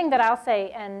the other thing that I'll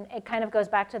say, and it kind of goes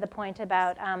back to the point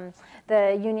about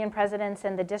the union presidents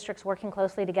and the districts working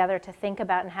closely together to think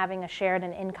about and having a shared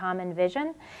and in common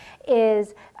vision,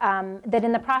 is that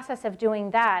in the process of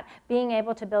doing that, being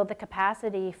able to build the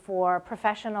capacity for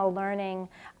professional learning,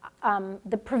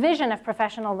 the provision of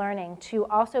professional learning to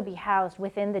also be housed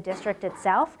within the district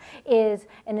itself is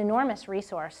an enormous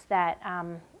resource that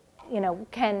you know,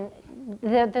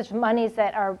 there's monies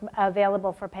that are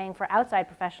available for paying for outside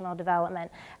professional development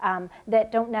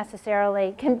that don't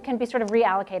necessarily, can be sort of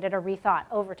reallocated or rethought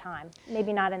over time,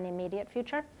 maybe not in the immediate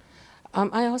future.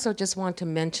 I also just want to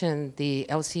mention the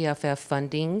LCFF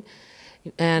funding,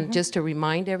 and just to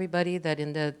remind everybody that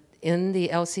in the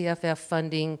LCFF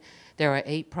funding, there are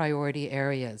 8 priority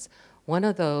areas. One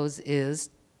of those is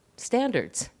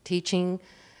standards, teaching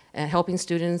and helping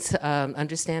students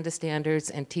understand the standards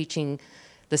and teaching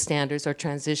the standards or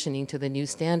transitioning to the new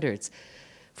standards.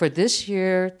 For this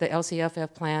year, the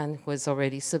LCFF plan was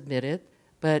already submitted,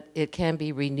 but it can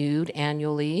be renewed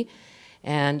annually.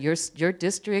 And your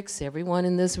districts, everyone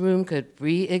in this room could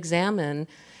re-examine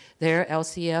their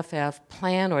LCFF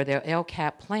plan or their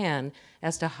LCAP plan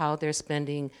as to how they're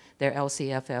spending their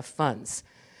LCFF funds.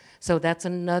 So that's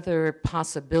another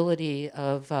possibility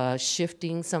of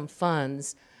shifting some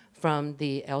funds from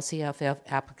the LCFF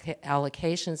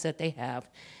allocations that they have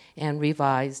and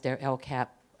revise their LCAP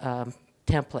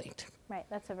template. Right,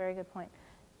 that's a very good point.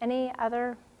 Any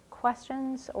other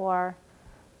questions or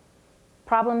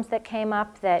problems that came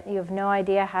up that you have no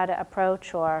idea how to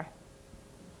approach, or?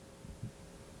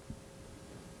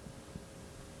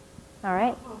 All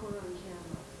right.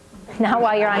 Not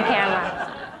while you're on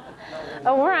camera.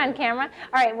 Oh, we're on camera.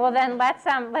 All right. Well, then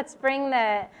let's bring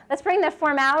the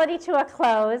formality to a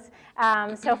close,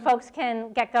 so folks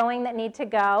can get going that need to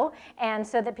go, and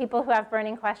so that people who have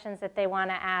burning questions that they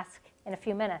want to ask in a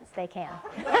few minutes, they can.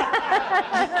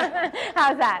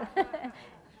 How's that?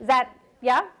 Is that,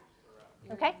 yeah?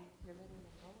 Okay.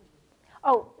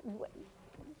 Oh,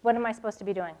 what am I supposed to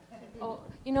be doing? Oh,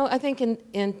 you know, I think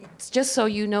just so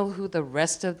you know who the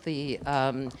rest of the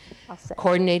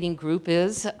coordinating group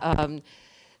is,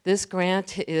 this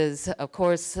grant is, of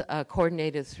course,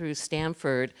 coordinated through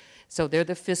Stanford, so they're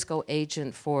the fiscal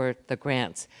agent for the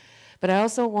grants. But I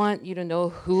also want you to know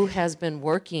who has been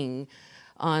working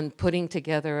on putting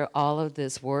together all of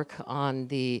this work on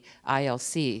the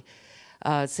ILC.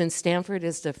 Since Stanford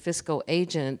is the fiscal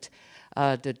agent,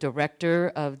 the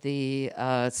director of the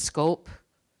Scope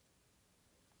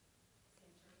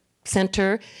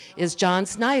Center is John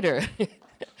Snyder.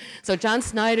 So John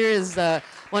Snyder is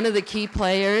one of the key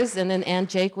players, and then Ann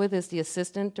Jaquith is the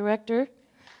assistant director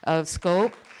of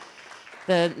Scope.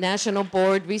 The National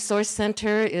Board Resource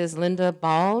Center is Linda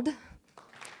Bald.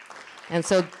 And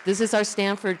so this is our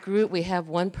Stanford group. We have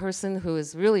one person who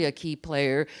is really a key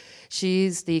player.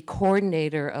 She's the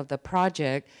coordinator of the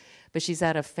project, but she's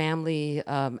at a family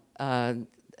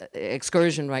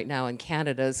excursion right now in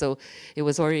Canada, so it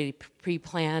was already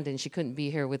pre-planned and she couldn't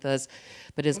be here with us,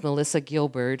 but it's Melissa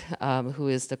Gilbert, who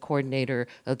is the coordinator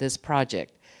of this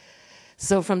project.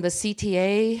 So from the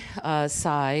CTA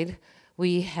side,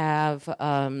 we have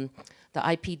the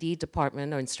IPD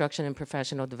department, or Instruction and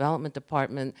Professional Development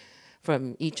Department,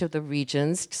 from each of the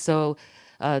regions. So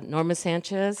Norma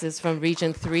Sanchez is from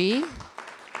Region 3.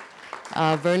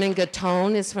 Vernon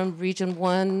Gatone is from Region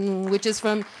 1, which is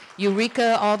from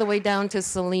Eureka all the way down to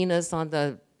Salinas on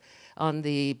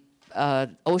the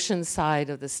ocean side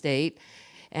of the state.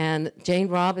 And Jane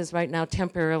Robb is right now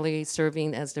temporarily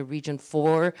serving as the Region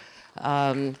 4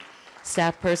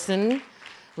 staff person.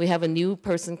 We have a new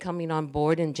person coming on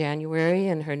board in January,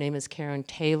 and her name is Karen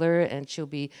Taylor, and she'll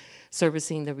be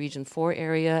servicing the Region 4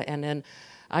 area. And then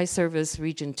I service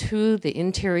Region 2, the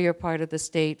interior part of the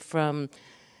state, from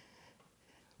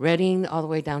Reading all the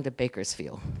way down to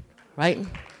Bakersfield, right?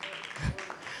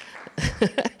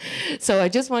 So I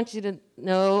just want you to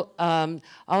know,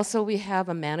 also we have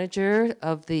a manager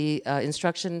of the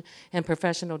Instruction and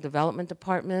Professional Development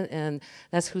Department, and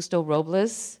that's Justo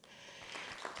Robles,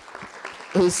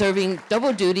 who's serving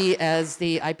double duty as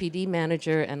the IPD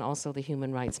manager and also the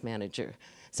Human Rights manager.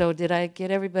 So did I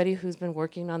get everybody who's been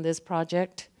working on this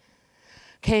project?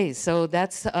 Okay, so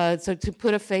that's so to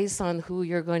put a face on who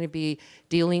you're going to be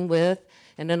dealing with.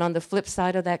 And then on the flip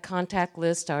side of that contact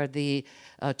list are the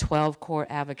 12 core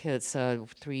advocates,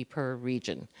 3 per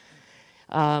region.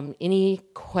 Any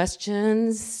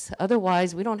questions?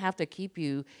 Otherwise, we don't have to keep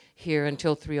you here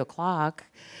until 3 o'clock.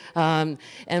 And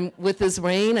with this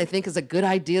rain, I think it's a good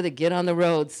idea to get on the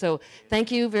road. So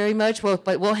thank you very much,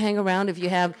 but we'll hang around if you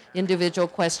have individual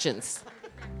questions.